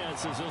first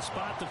glance, as they'll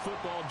spot the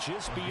football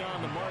just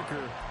beyond the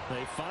marker.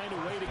 They find a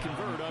way to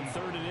convert on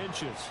 3rd and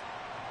inches.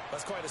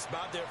 That's quite a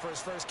spot there for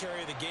his first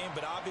carry of the game,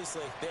 but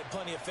obviously they had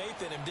plenty of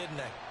faith in him, didn't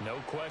they? No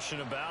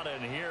question about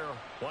it. And here,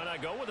 why not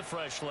go with the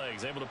fresh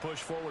legs? Able to push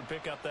forward,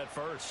 pick up that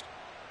first.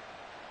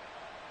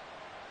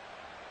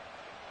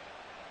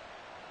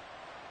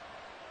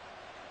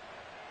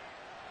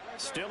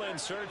 Still in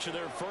search of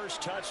their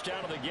first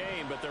touchdown of the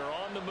game, but they're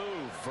on the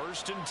move.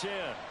 1st and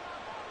 10.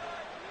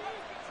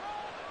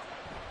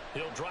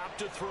 He'll drop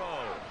to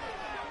throw.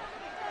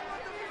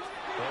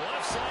 The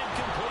left side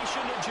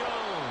completion to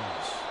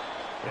Jones.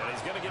 And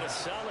he's going to get a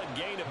solid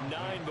gain of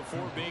 9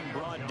 before being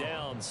brought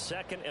down.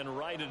 2nd and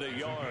right at a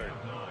yard.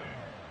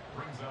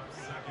 Brings up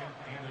 2nd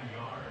and a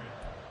yard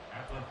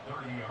at the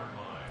 30-yard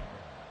line.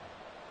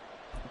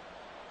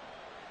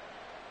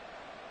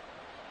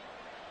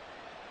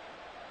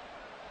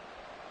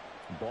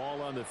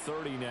 Ball on the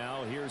 30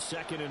 now. Here's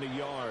 2nd and a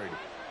yard.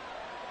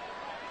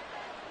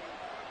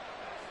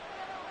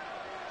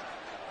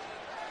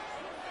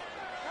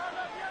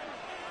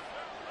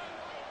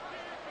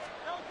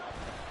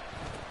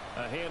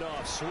 A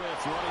handoff,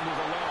 Swift running to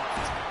the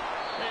left.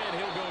 And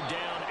he'll go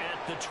down at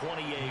the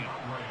 28.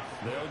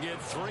 They'll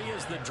get 3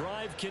 as the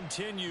drive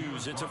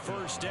continues. It's a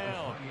 1st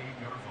down.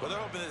 Well, they're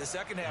hoping that the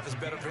second half is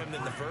better for him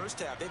than the first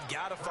half. They've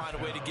got to find a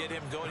way to get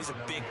him going. He's a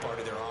big part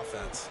of their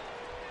offense.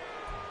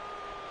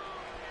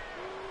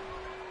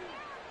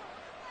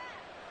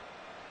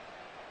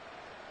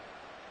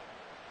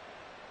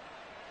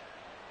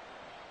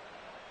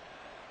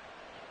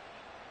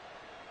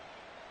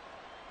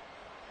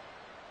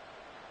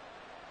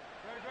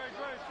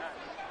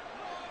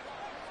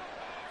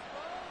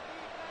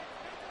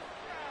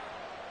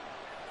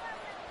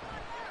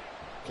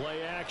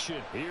 Play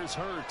action. Here's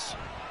Hurts.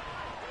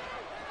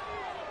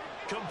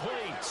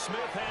 Complete.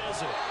 Smith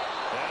has it.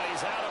 And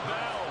he's out of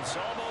bounds.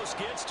 Almost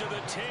gets to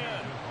the 10.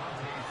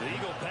 The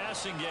Eagle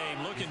passing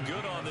game looking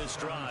good on this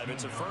drive.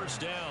 It's a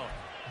first down.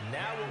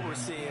 Now what we're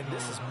seeing,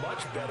 this is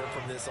much better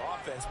from this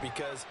offense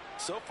because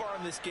so far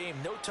in this game,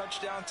 no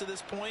touchdown to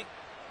this point.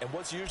 And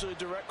what's usually a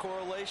direct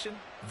correlation?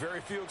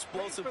 Very few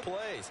explosive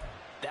plays.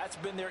 That's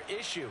been their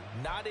issue.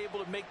 Not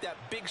able to make that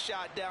big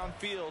shot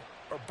downfield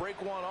or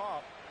break one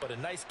off, but a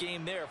nice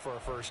game there for a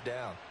first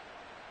down.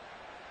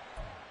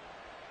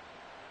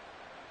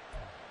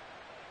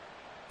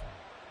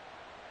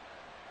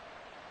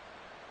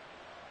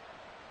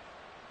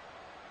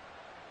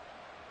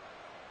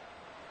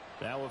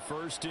 Now a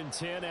 1st and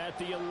 10 at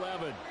the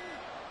 11.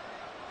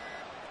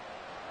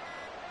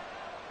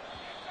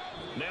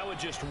 Now with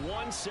just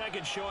 1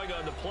 second showing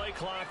on the play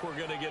clock, we're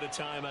going to get a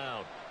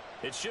timeout.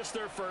 It's just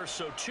their first,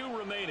 so 2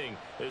 remaining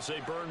as they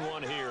burn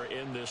one here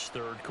in this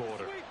third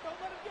quarter.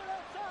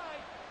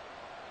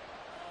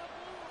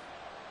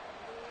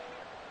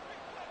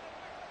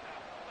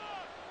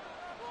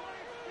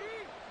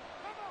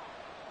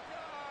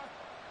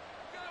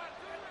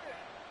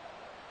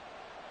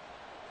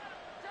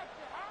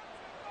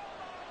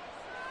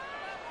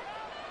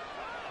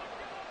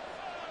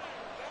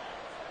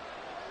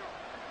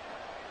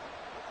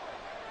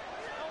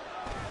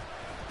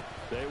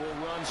 They will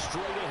run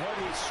straight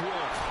ahead with Swift.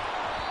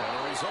 And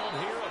the result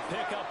here, a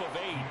pickup of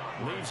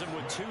 8. Leaves them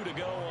with 2 to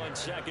go on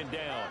second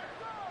down.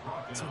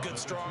 Some good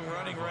strong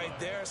running right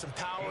there. Some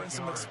power and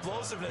some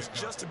explosiveness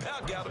just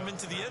about got him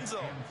into the end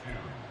zone.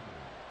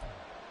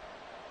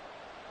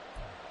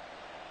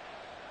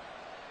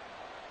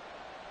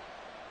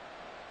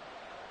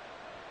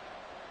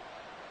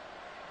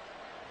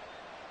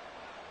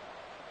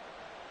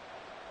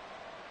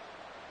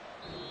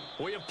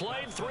 We have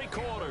played 3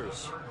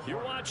 quarters.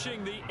 You're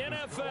watching the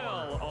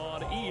NFL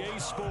on EA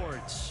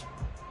Sports.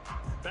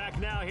 Back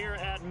now here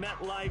at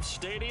MetLife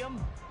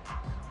Stadium.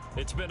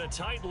 It's been a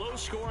tight,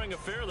 low-scoring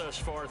affair thus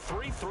far.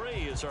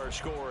 3-3 is our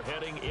score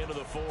heading into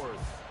the 4th.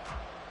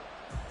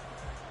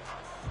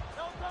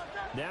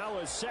 Now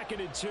a 2nd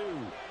and 2.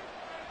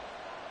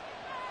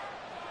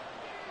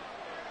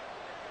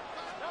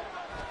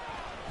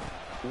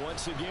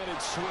 Once again,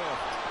 it's Swift.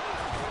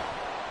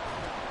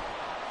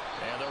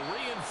 And the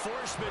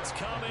reinforcements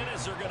come in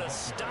as they're going to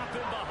stop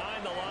him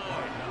behind the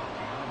line.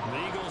 The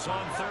Eagles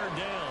on 3rd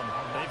down.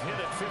 They've hit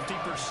it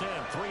 50%,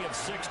 3 of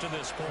 6 to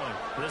this point.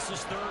 This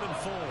is 3rd and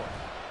 4.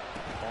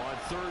 On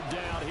 3rd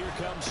down, here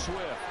comes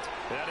Swift.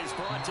 And he's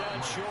brought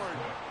down short.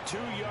 2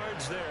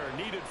 yards there,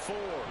 needed 4.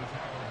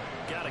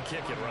 Got to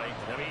kick it, right?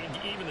 I mean,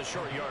 even the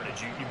short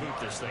yardage, you boot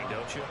this thing,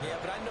 don't you? Yeah,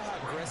 but I know how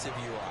aggressive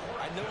you are.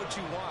 I know what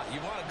you want.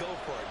 You want to go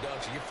for it, don't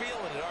you? You're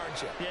feeling it, aren't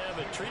you? Yeah,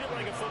 but treat it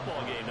like a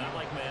football game, not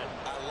like Madden.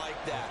 I like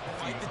that.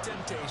 Fight the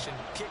temptation,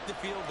 kick the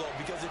field goal,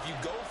 because if you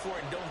go for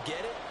it and don't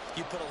get it,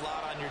 you put a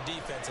lot on your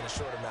defense in a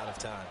short amount of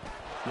time.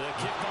 The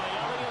kick by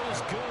Elliott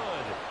is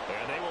good.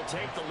 And they will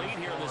take the lead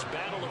here in this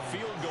battle of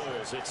field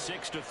goals at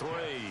 6-3.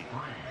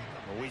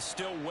 We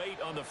still wait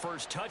on the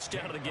first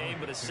touchdown of the game,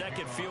 but a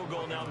second field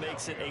goal now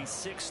makes it a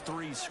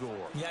 6-3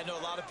 score. Yeah, I know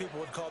a lot of people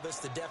would call this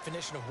the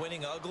definition of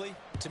winning ugly.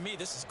 To me,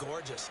 this is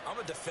gorgeous. I'm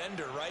a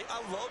defender, right? I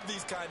love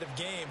these kind of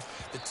games.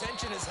 The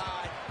tension is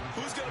high.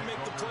 Who's going to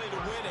make the play to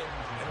win it?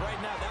 And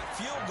right now, that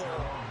field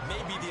goal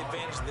may be the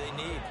advantage they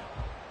need.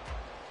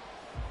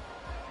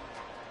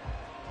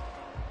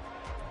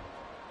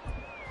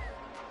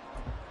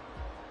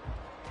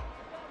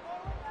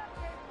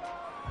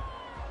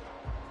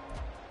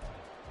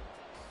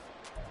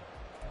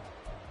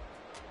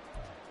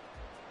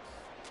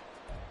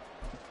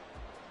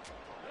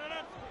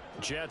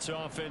 Jets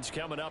offense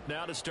coming up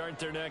now to start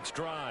their next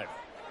drive.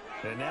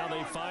 And now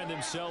they find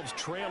themselves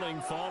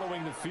trailing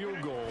following the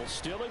field goal.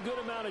 Still a good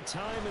amount of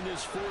time in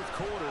this 4th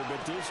quarter,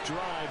 but this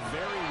drive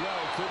very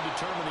well could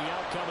determine the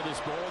outcome of this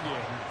ball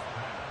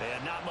game.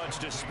 And not much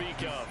to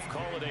speak of.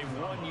 Call it a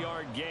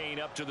 1-yard gain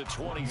up to the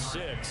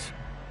 26.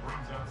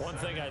 One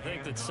thing I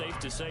think that's safe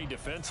to say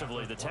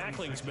defensively, the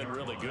tackling's been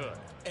really good.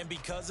 And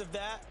because of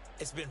that,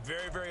 it's been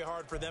very, very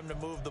hard for them to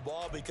move the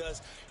ball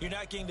because you're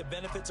not getting the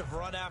benefits of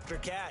run after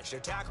catch. They're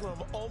tackling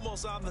them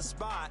almost on the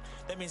spot.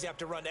 That means you have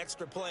to run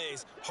extra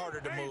plays,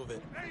 harder to move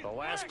it. The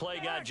last play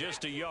got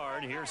just a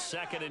yard. Here's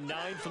 2nd and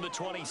 9 from the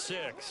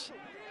 26.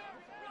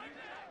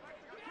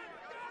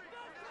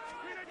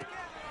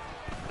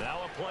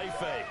 Now a play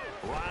fake.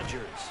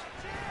 Rodgers.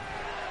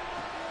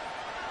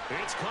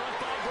 It's caught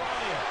by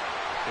Bryant.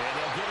 And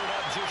they'll get it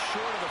up just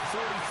short of the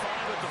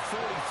 45 at the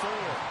 44.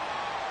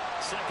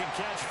 Second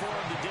catch for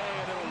him today,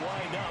 and it'll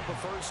wind up a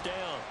first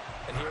down.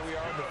 And here we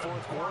are in the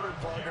 4th quarter,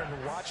 partner,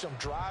 and watch them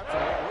drive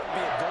for what would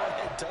be a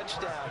go-ahead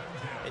touchdown.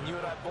 And you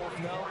and I both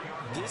know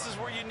this is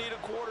where you need a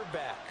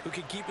quarterback who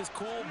can keep his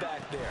cool back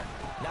there.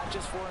 Not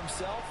just for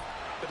himself,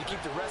 but to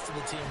keep the rest of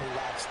the team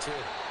relaxed,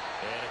 too.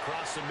 And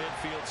across the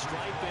midfield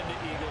stripe into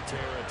Eagle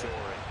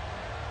territory.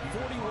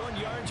 41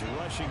 yards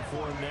rushing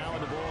for him now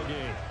in the ball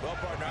game. Well,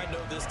 partner, I know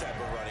this type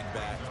of running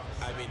back.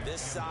 I mean, this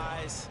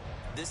size,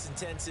 This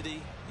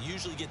intensity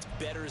usually gets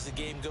better as the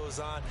game goes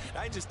on.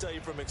 I can just tell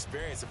you from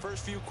experience, the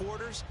first few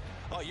quarters,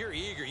 oh, you're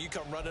eager. You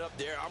come running up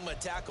there, I'm going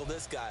to tackle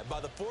this guy. By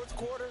the fourth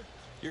quarter,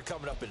 you're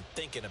coming up and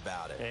thinking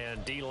about it.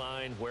 And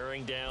D-line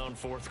wearing down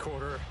fourth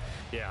quarter.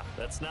 Yeah,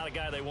 that's not a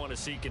guy they want to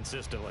see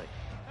consistently.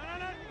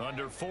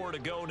 Under 4 to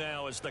go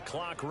now as the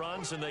clock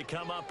runs and they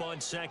come up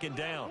on second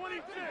down.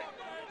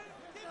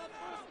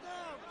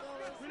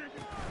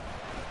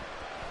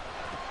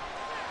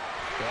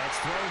 That's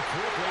thrown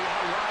quickly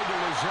out wide to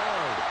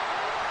Lazard.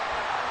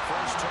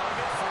 First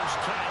target, first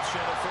catch,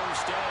 and a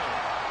first down.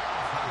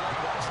 I like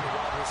watching the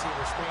wide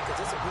receiver screen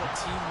because it's a real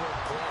teamwork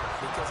play.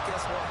 Because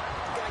guess what?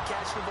 The guy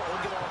catching the ball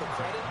will get all the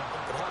credit,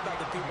 but how about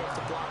the people who have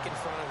to block in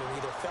front of him,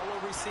 either fellow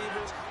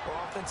receivers or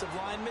offensive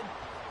linemen?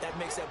 That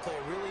makes that play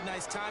a really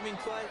nice timing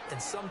play,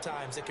 and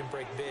sometimes it can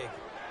break big.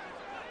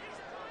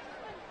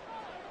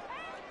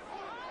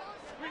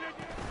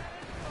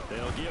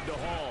 They'll give to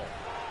Hall.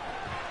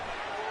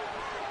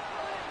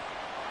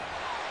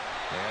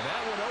 And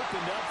that one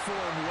opened up for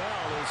him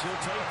well as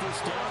he'll take this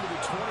down to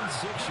the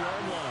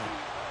 26-yard line.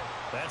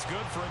 That's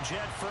good for a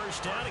Jet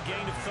first down, a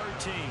gain of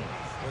 13.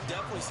 We'll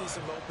definitely see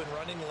some open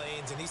running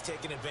lanes, and he's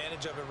taking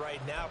advantage of it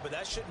right now, but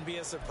that shouldn't be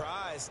a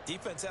surprise.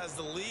 Defense has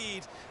the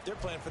lead. They're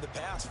playing for the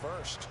pass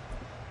first.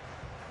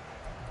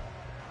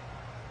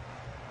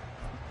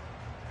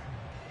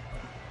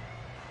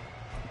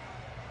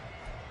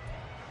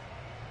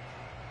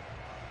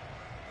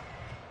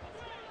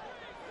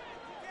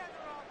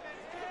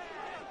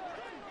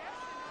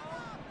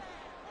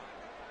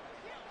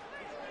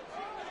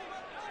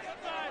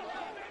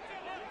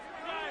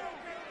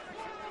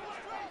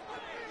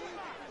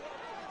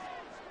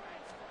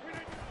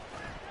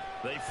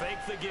 They fake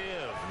the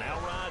give. Now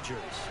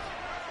Rodgers.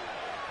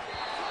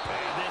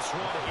 And this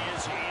one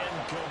is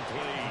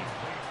incomplete.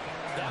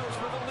 That was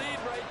for the lead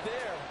right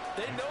there.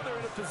 They know they're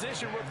in a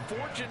position where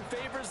fortune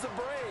favors the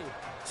brave.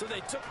 So they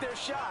took their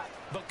shot,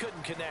 but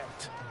couldn't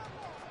connect.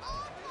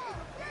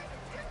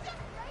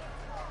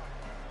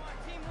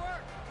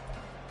 Teamwork.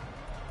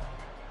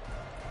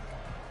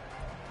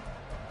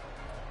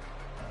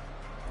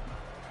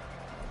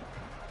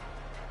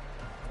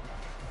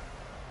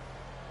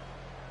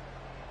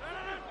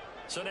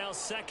 So now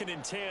 2nd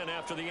and 10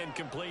 after the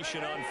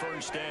incompletion on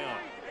first down.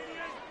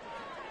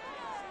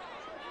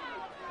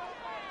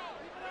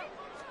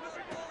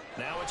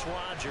 Now it's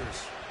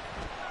Rodgers.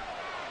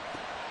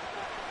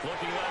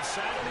 Looking left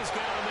side, and he's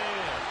got a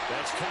man.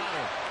 That's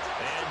Connor.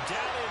 And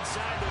down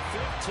inside the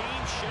 15,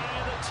 shy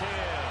of the 10.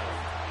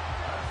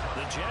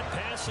 The Jet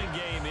passing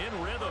game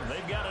in rhythm.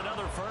 They've got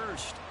another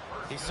first.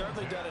 He's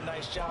certainly done a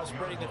nice job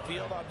spreading the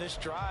field on this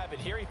drive,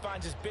 and here he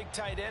finds his big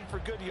tight end for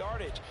good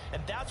yardage.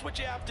 And that's what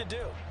you have to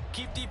do.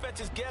 Keep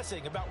defenses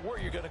guessing about where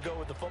you're going to go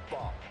with the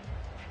football.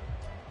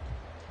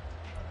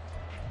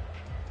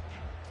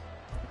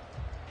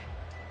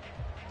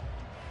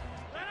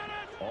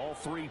 All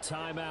 3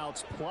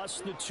 timeouts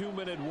plus the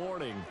 2-minute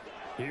warning.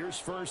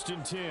 Here's 1st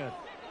and 10.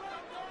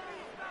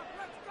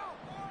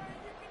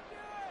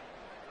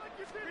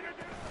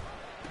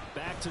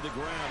 Back to the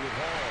ground with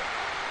Hall.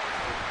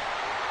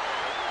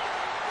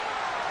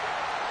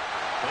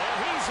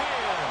 And he's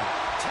in.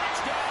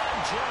 Touchdown,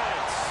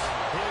 Jets.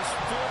 His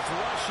 5th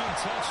rushing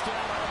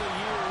touchdown of the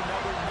year,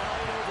 number 9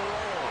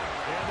 overall.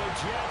 And the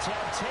Jets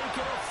have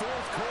taken a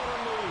 4th quarter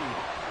lead.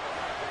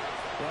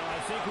 Well,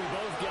 I think we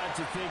both got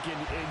to thinking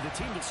the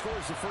team that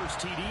scores the first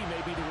TD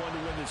may be the one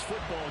to win this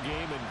football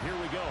game. And here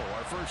we go.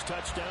 Our first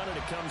touchdown, and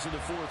it comes in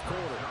the 4th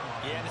quarter.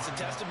 Yeah, and it's a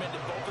testament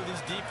that both of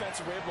these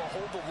defenses were able to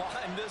hold the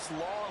line this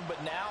long.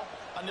 But now,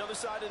 on the other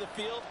side of the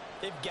field,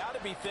 they've got to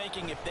be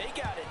thinking if they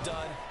got it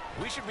done,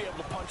 we should be able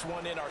to punch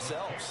one in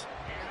ourselves.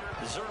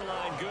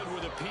 Zuerlein good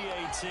with a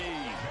PAT,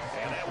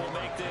 and that will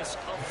make this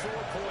a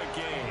 4-point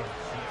game.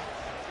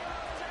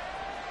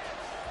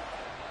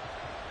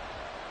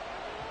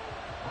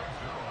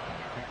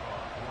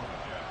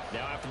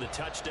 Now after the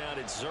touchdown,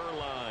 it's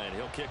Zuerlein.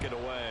 He'll kick it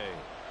away.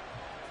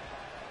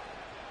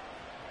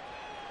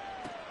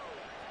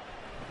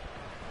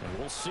 And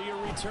we'll see a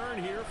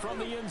return here from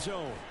the end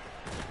zone.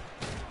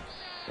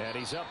 And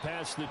he's up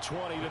past the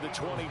 20 to the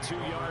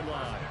 22-yard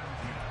line.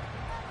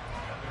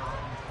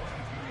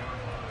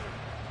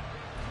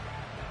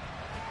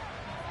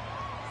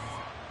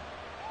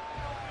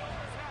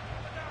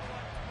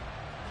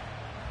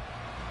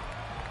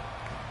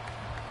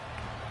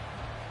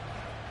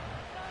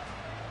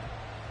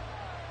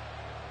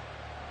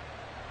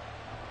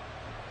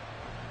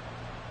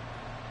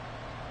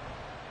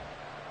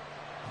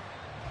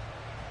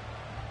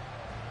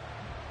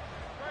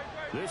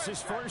 This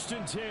is 1st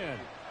and 10.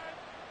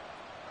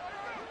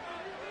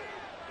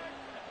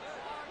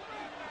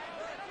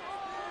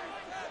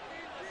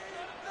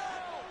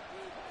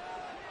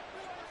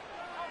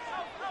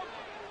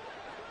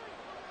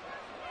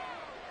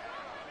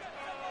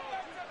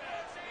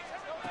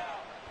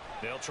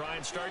 They'll try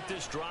and start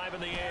this drive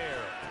in the air.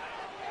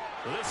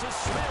 This is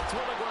Smith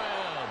with the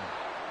ground.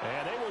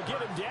 And they will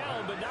get him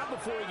down, but not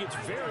before he gets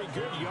very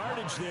good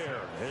yardage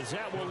there, as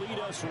that will lead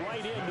us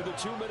right into the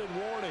 2-minute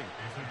warning.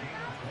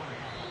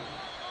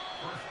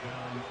 First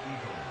down,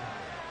 Eagles.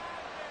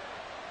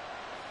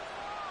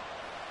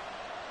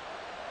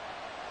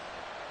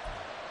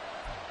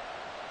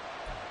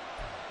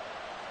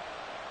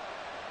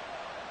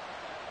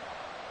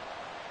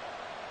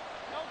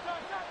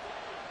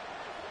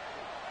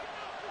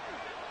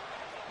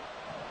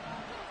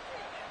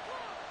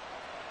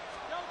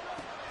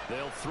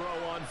 They'll throw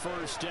on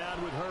first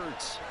down with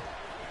Hurts.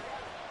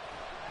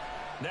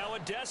 Now a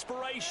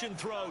desperation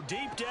throw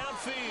deep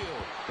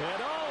downfield.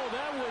 And oh,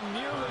 that one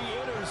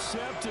nearly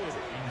intercepted.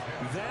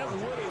 That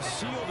would have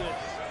sealed it.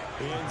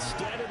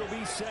 Instead, it'll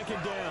be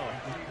second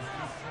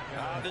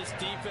down. This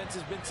defense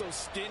has been so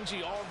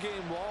stingy all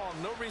game long.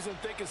 No reason to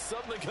think it's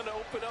suddenly going to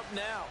open up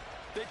now.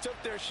 They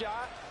took their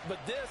shot, but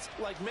this,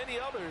 like many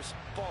others,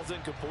 falls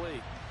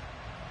incomplete.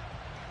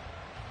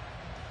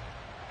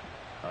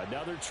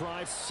 Another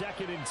try,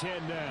 2nd and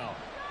 10 now.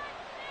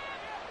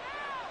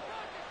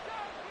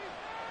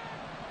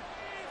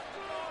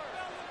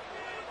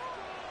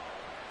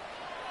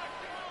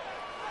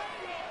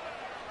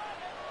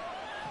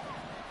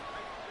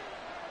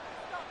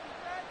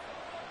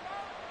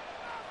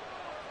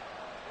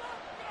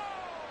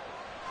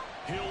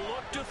 He'll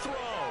look to throw.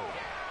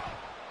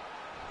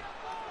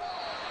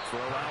 Throw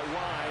out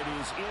wide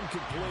is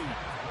incomplete.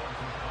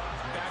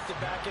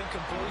 Back-to-back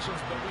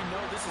incompletions, but we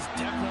know this is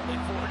definitely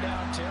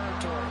 4-down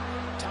territory.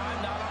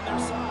 Time not on their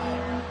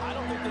side. I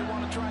don't think they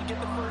want to try and get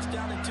the first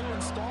down in 2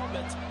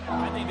 installments.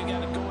 I think they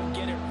got to go and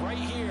get it right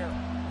here,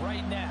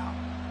 right now.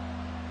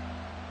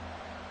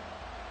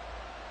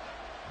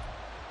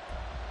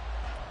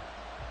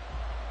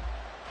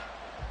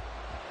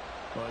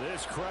 Well,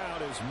 this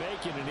crowd is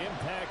making an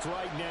impact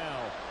right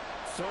now.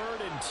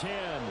 3rd and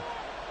 10.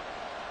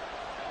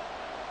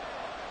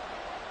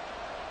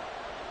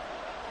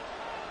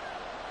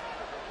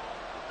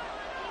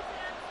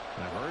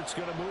 Now Hurts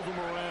going to move him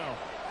around.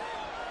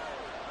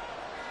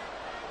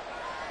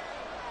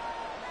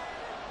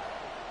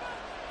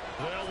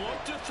 They'll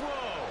look to throw.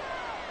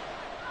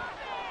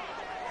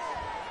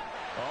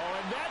 Oh,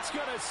 and that's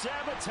going to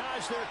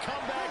sabotage their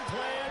comeback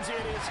plans.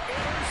 It is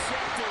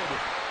intercepted.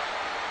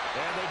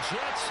 And the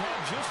Jets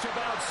have just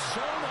about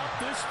sewn up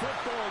this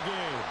football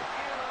game.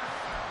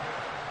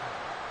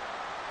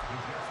 The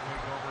Jets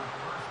take over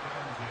 1st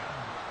and 10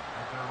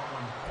 at their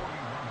own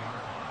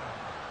 41-yard line.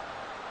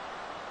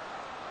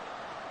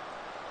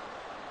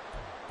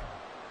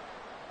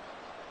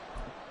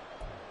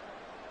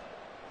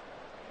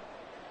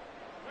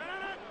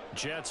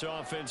 Jets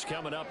offense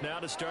coming up now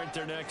to start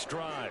their next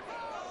drive.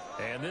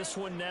 And this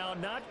one now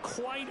not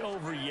quite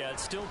over yet.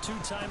 Still 2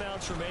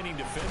 timeouts remaining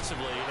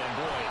defensively. And,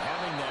 boy,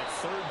 having that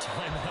 3rd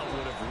timeout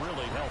would have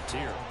really helped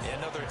here.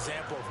 Another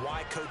example of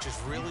why coaches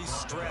really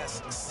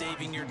stress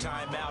saving your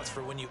timeouts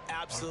for when you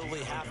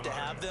absolutely have to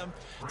have them.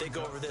 They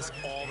go over this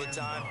all the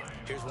time.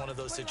 Here's one of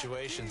those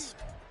situations.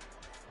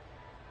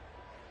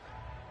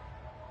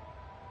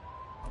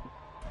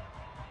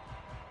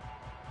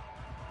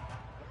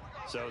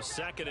 So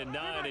 2nd and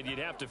 9, and you'd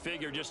have to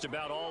figure just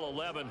about all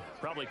 11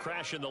 probably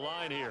crashing the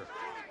line here.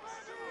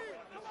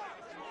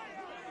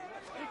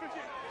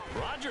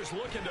 Rodgers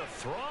looking to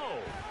throw.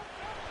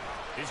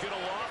 He's going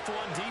to loft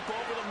one deep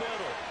over the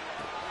middle.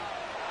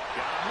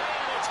 Man,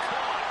 it's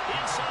caught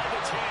inside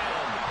the 10.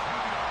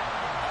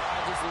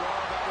 I just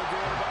love how they're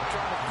going about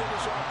trying to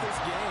finish off this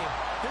game.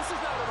 This is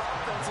not an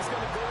offense that's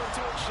going to go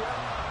into its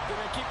shell. They're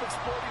going to keep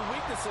exploiting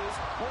weaknesses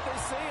where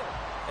they see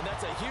them. And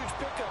that's a huge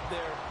pickup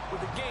there with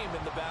the game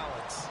in the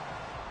balance.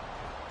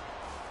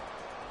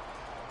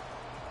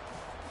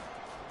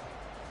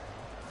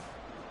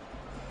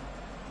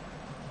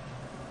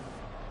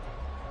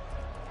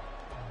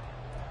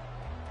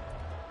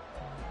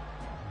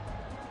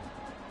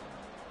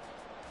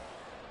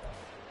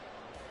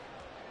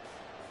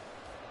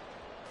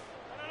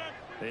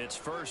 It's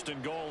 1st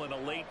and goal, and a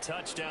late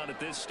touchdown at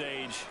this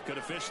stage could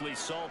officially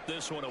salt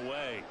this one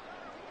away.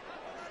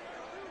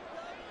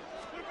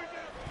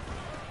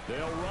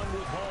 They'll run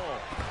with Hall.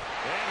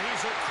 And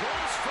he's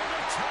across for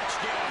the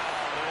touchdown.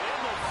 And in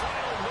the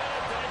final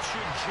minute, that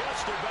should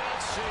just about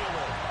seal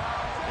it.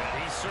 And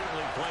he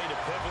certainly played a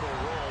pivotal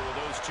role with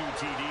those 2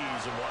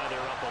 TDs and why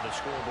they're up on the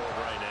scoreboard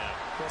right now.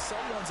 Well,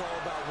 someone's all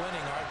about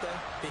winning, aren't they?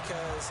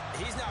 Because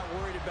he's not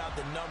worried about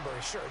the number.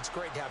 Sure, it's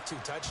great to have 2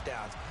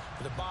 touchdowns.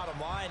 But the bottom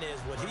line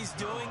is what he's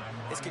doing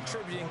is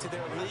contributing to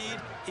their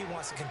lead. He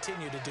wants to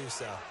continue to do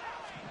so.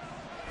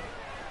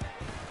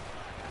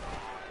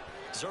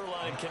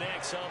 Zuerlein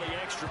connects on the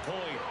extra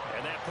point,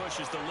 and that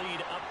pushes the lead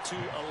up to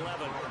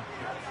 11.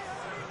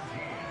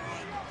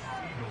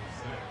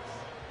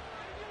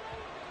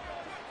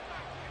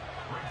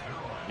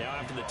 Now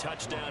after the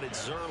touchdown,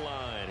 it's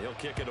Zuerlein. He'll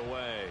kick it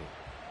away.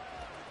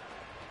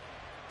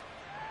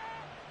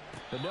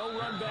 But no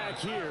run back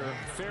here.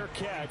 Fair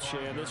catch,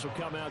 and this will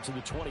come out to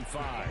the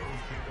 25.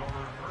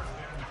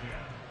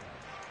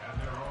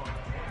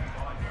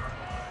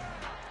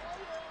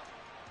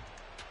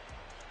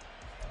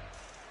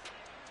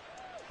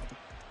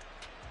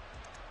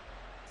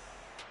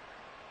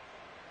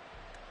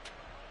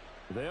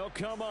 They'll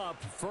come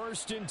up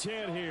 1st and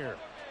 10 here.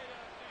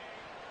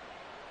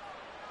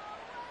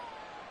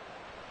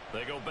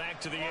 They go back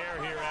to the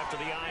air here after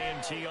the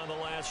INT on the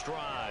last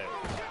drive.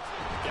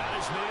 Got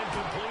his man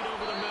complete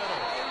over the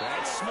middle.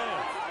 That's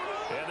Smith.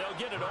 And they'll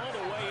get it all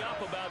the way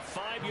up about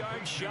 5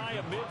 yards shy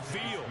of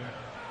midfield.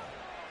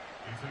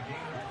 It's a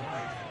gain of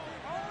 20.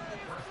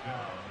 First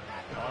down.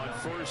 On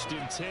 1st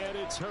and 10,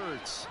 it's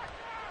Hurts.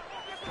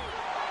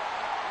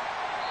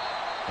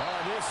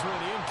 This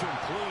one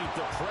incomplete.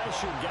 The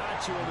pressure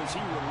got to him as he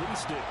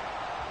released it.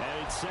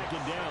 And it's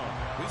 2nd down.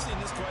 We've seen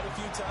this quite a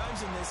few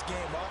times in this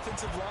game.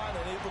 Offensive line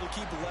unable to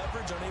keep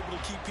leverage, unable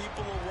to keep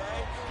people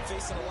away,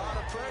 facing a lot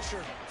of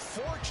pressure.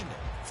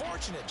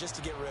 Fortunate just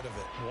to get rid of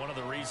it. One of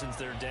the reasons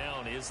they're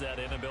down is that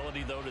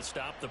inability, though, to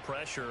stop the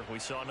pressure. We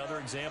saw another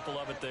example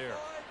of it there.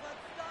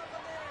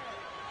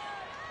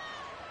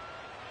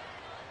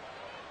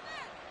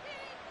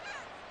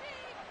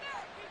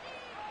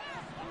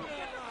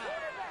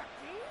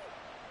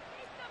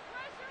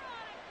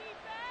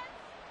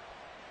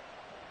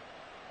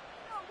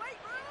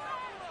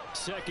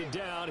 Second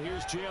down,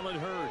 here's Jalen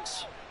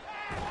Hurts.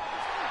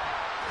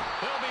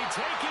 He'll be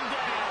taken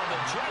down. The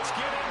Jets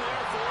get in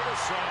there for the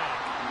sack.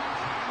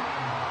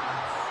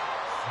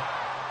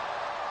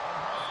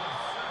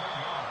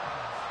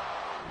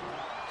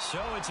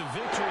 So it's a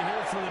victory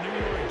here for the New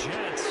York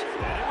Jets.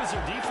 And it was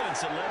their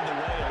defense that led the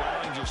way,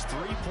 allowing just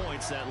 3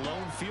 points, that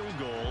lone field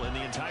goal in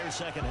the entire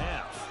second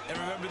half. And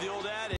remember the old adage.